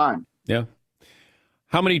long time. Yeah.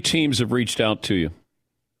 How many teams have reached out to you?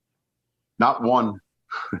 Not one.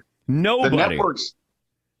 Nobody. The networks.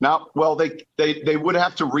 Now, well, they would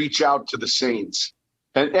have to reach out to the Saints.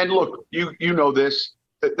 And look, you know this.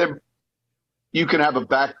 You can have a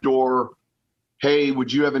backdoor. Hey,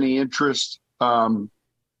 would you have any interest?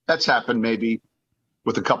 That's happened maybe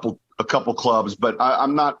with a couple clubs, but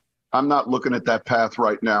I'm not looking at that path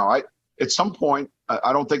right now. At some point,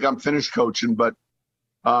 I don't think I'm finished coaching, but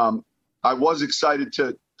I was excited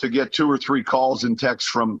to get 2 or 3 calls and texts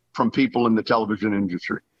from people in the television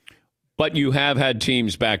industry. But you have had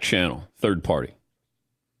teams back channel, third party.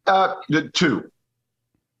 The 2.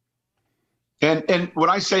 And when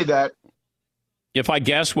I say that, if I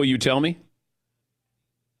guess, will you tell me?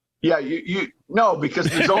 Yeah, you no, because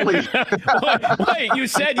there's only. Wait, you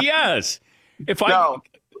said yes. Okay.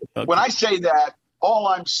 When I say that, all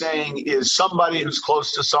I'm saying is somebody who's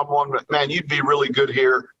close to someone. Man, you'd be really good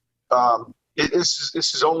here. This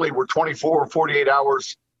is only, we're 24 or 48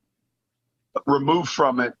 hours removed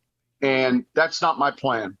from it, and that's not my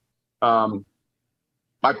plan.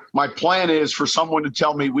 My plan is for someone to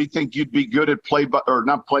tell me, we think you'd be good at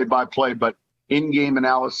not play by play, but in-game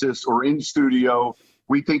analysis or in studio.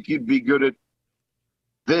 We think you'd be good at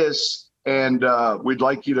this, and we'd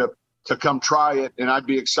like you to come try it. And I'd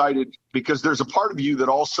be excited, because there's a part of you that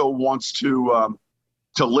also wants to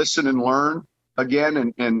listen and learn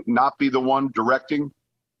again, and not be the one directing.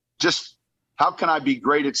 Just how can I be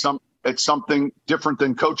great at something different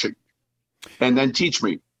than coaching, and then teach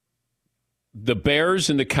me. The Bears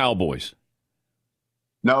and the Cowboys.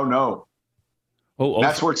 No.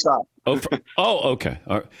 That's where it stopped. Okay. All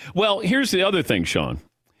right. Well, here's the other thing, Sean.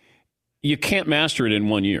 You can't master it in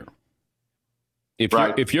 1 year.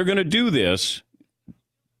 If you're going to do this,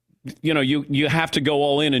 you have to go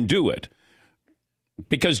all in and do it.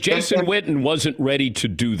 Because Jason Witten wasn't ready to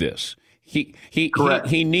do this. He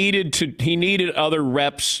needed other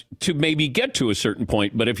reps to maybe get to a certain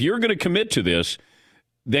point. But if you're going to commit to this,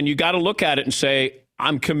 then you got to look at it and say,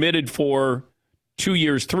 I'm committed for 2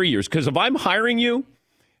 years, 3 years. Because if I'm hiring you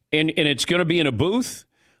and it's going to be in a booth,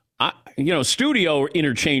 studio are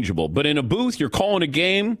interchangeable. But in a booth, you're calling a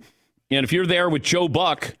game. And if you're there with Joe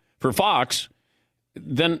Buck for Fox,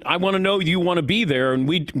 then I want to know you want to be there. And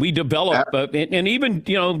we develop. And even,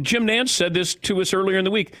 Jim Nantz said this to us earlier in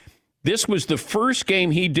the week. This was the first game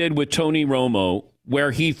he did with Tony Romo where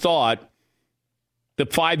he thought the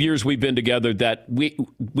 5 years we've been together that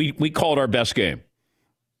we called our best game.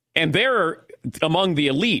 And they're among the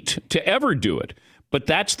elite to ever do it. But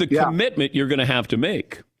that's the commitment you're going to have to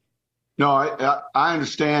make. No, I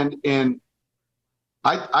understand. And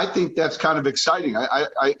I think that's kind of exciting.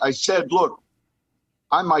 I said, look,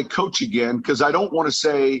 I might coach again because I don't want to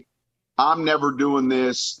say I'm never doing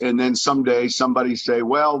this. And then someday somebody say,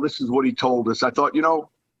 well, this is what he told us. I thought,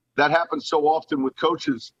 that happens so often with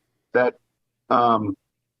coaches that when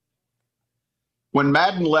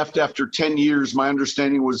Madden left after 10 years, my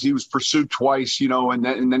understanding was he was pursued twice, and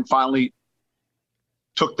then finally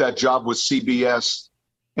took that job with CBS.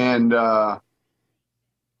 And I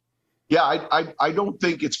don't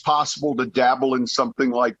think it's possible to dabble in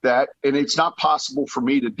something like that. And it's not possible for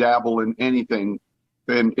me to dabble in anything.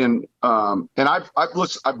 And I've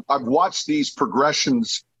watched these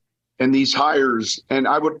progressions and these hires. And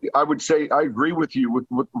I would say, I agree with you with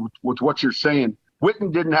what you're saying.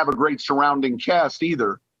 Witten didn't have a great surrounding cast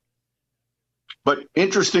either. But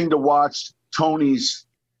interesting to watch Tony's,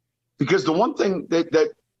 because the one thing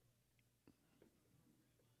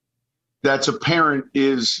that's apparent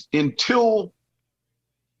is until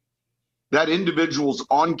that individual's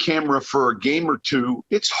on camera for a game or two,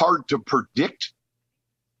 it's hard to predict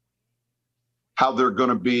how they're going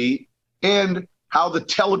to be and how the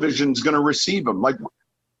television's going to receive them. Like,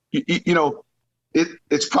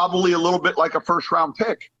 it's probably a little bit like a first round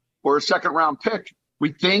pick or a second round pick.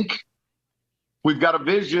 We think we've got a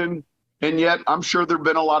vision, and yet I'm sure there've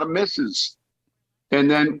been a lot of misses.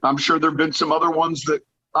 And then I'm sure there've been some other ones that,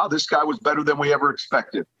 this guy was better than we ever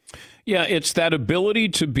expected. Yeah, it's that ability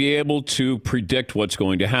to be able to predict what's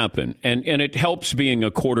going to happen. And it helps being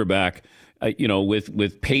a quarterback,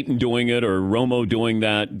 with Peyton doing it or Romo doing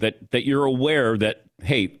that you're aware that,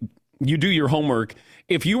 hey, you do your homework.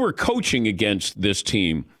 If you were coaching against this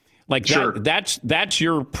team, like sure. that's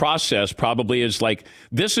your process probably is like,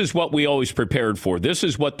 this is what we always prepared for. This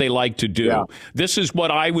is what they like to do. Yeah. This is what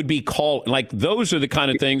I would be called. Like, those are the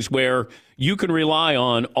kind of things where you can rely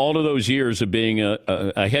on all of those years of being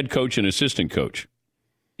a head coach and assistant coach.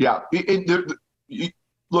 Yeah.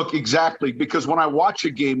 Look, exactly. Because when I watch a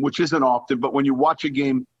game, which isn't often, but when you watch a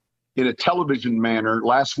game in a television manner,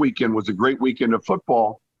 last weekend was a great weekend of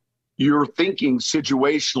football. You're thinking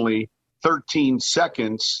situationally 13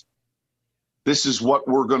 seconds. This is what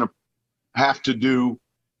we're going to have to do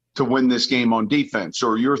to win this game on defense.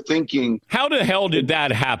 Or you're thinking, how the hell did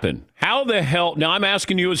that happen? How the hell? Now I'm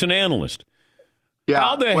asking you as an analyst. Yeah,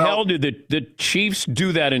 how the hell did the Chiefs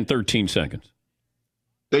do that in 13 seconds?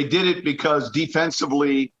 They did it because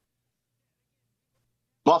defensively,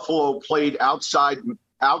 Buffalo played outside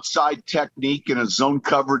technique in a zone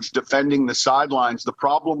coverage defending the sidelines. The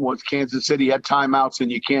problem was Kansas City had timeouts,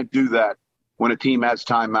 and you can't do that when a team has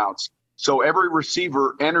timeouts. So every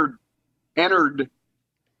receiver entered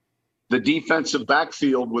the defensive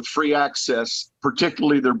backfield with free access,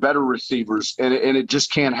 particularly their better receivers, and it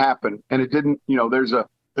just can't happen. And it didn't, there's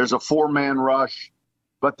a four-man rush,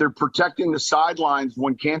 but they're protecting the sidelines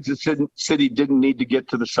when Kansas City didn't need to get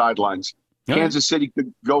to the sidelines. Yeah. Kansas City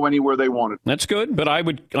could go anywhere they wanted. That's good, but I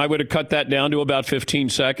would have cut that down to about 15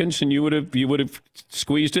 seconds, and you would have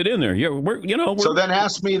squeezed it in there. Yeah, So then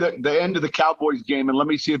ask me the end of the Cowboys game, and let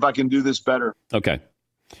me see if I can do this better. Okay.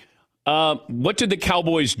 What did the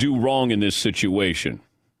Cowboys do wrong in this situation?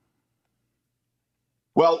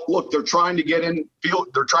 Well, look, they're trying to get in field.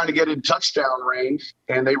 They're trying to get in touchdown range,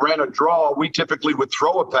 and they ran a draw. We typically would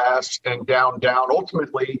throw a pass and down.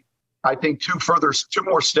 Ultimately, I think two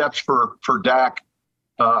more steps for Dak.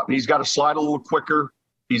 He's got to slide a little quicker.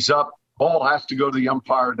 He's up. Ball has to go to the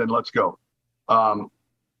umpire. Then let's go.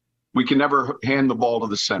 We can never hand the ball to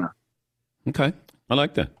the center. Okay, I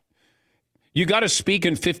like that. You got to speak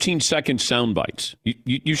in 15-second sound bites.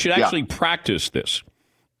 You should actually practice this.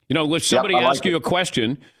 If somebody asks you a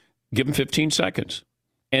question, Give them 15 seconds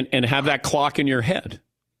and have that clock in your head.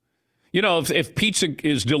 You know, if pizza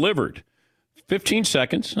is delivered, 15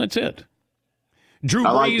 seconds, that's it. Drew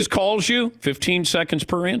Brees calls you, 15 seconds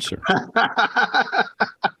per answer.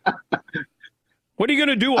 What are you going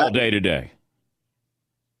to do all day today?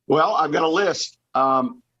 Well, I've got a list.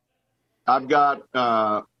 I've got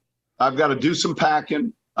to do some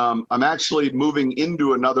packing. I'm actually moving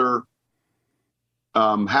into another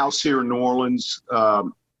house here in New Orleans.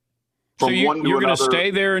 So you're going to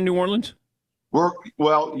stay there in New Orleans?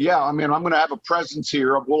 Yeah. I mean, I'm going to have a presence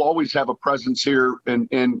here. We'll always have a presence here,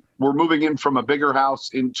 and we're moving in from a bigger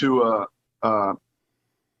house into like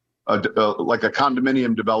a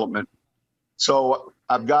condominium development. So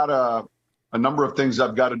I've got a number of things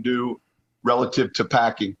I've got to do relative to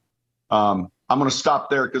packing. I'm going to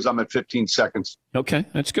stop there because I'm at 15 seconds. Okay,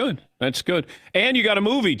 that's good. That's good. And you got a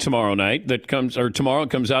movie tomorrow night tomorrow it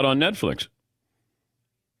comes out on Netflix.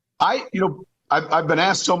 I've been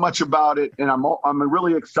asked so much about it, and I'm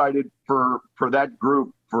really excited for that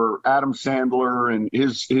group, for Adam Sandler and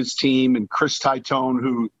his team, and Chris Titone,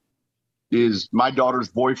 who is my daughter's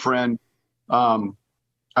boyfriend. I've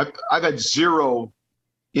had zero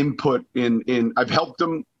input in. I've helped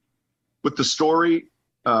them with the story.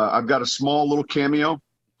 I've got a small little cameo,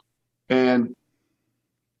 and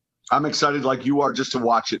I'm excited like you are just to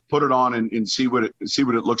watch it, put it on and see what it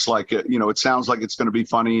looks like. It sounds like it's going to be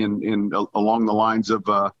funny and along the lines of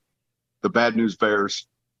the Bad News Bears.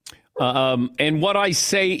 And what I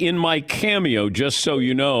say in my cameo, just so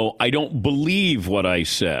you know, I don't believe what I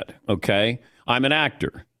said. Okay, I'm an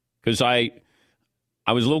actor because I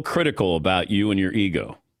was a little critical about you and your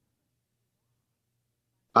ego.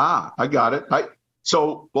 I got it.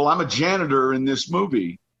 I'm a janitor in this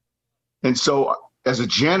movie, and so. As a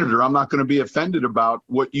janitor, I'm not going to be offended about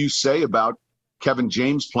what you say about Kevin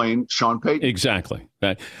James playing Sean Payton. Exactly.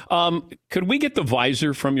 Could we get the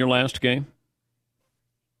visor from your last game?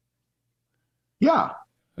 Yeah.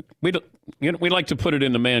 We'd like to put it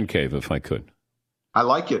in the man cave if I could. I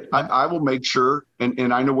like it. I will make sure,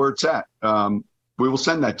 and I know where it's at. We will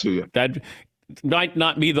send that to you. That might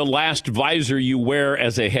not be the last visor you wear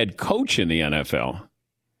as a head coach in the NFL.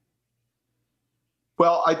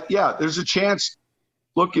 Well, there's a chance.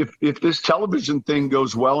 Look, if this television thing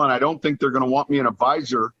goes well, and I don't think they're going to want me in a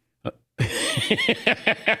visor.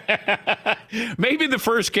 Maybe the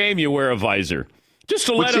first game you wear a visor, just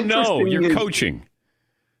to let them know you're coaching.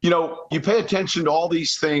 You pay attention to all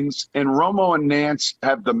these things, and Romo and Nance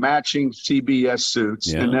have the matching CBS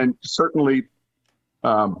suits, and then certainly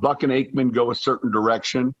Buck and Aikman go a certain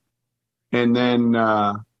direction, and then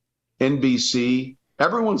NBC.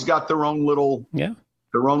 Everyone's got their own little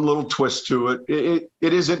twist to it.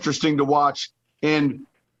 It is interesting to watch, and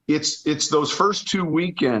it's those first two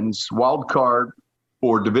weekends, wild card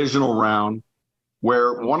or divisional round,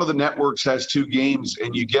 where one of the networks has two games,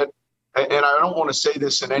 and you get, and I don't want to say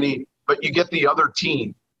this but you get the other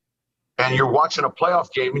team, and you're watching a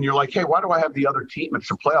playoff game, and you're like, hey, why do I have the other team?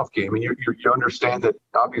 It's a playoff game, and you understand that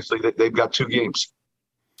obviously that they've got two games.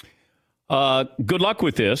 Good luck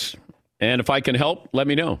with this, and if I can help, let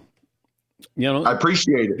me know. I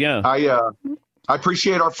appreciate it. Yeah. I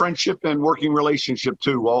appreciate our friendship and working relationship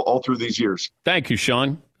too, all through these years. Thank you,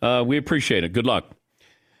 Sean. We appreciate it. Good luck.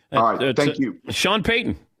 All right. Thank you. Sean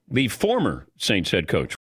Payton, the former Saints head coach.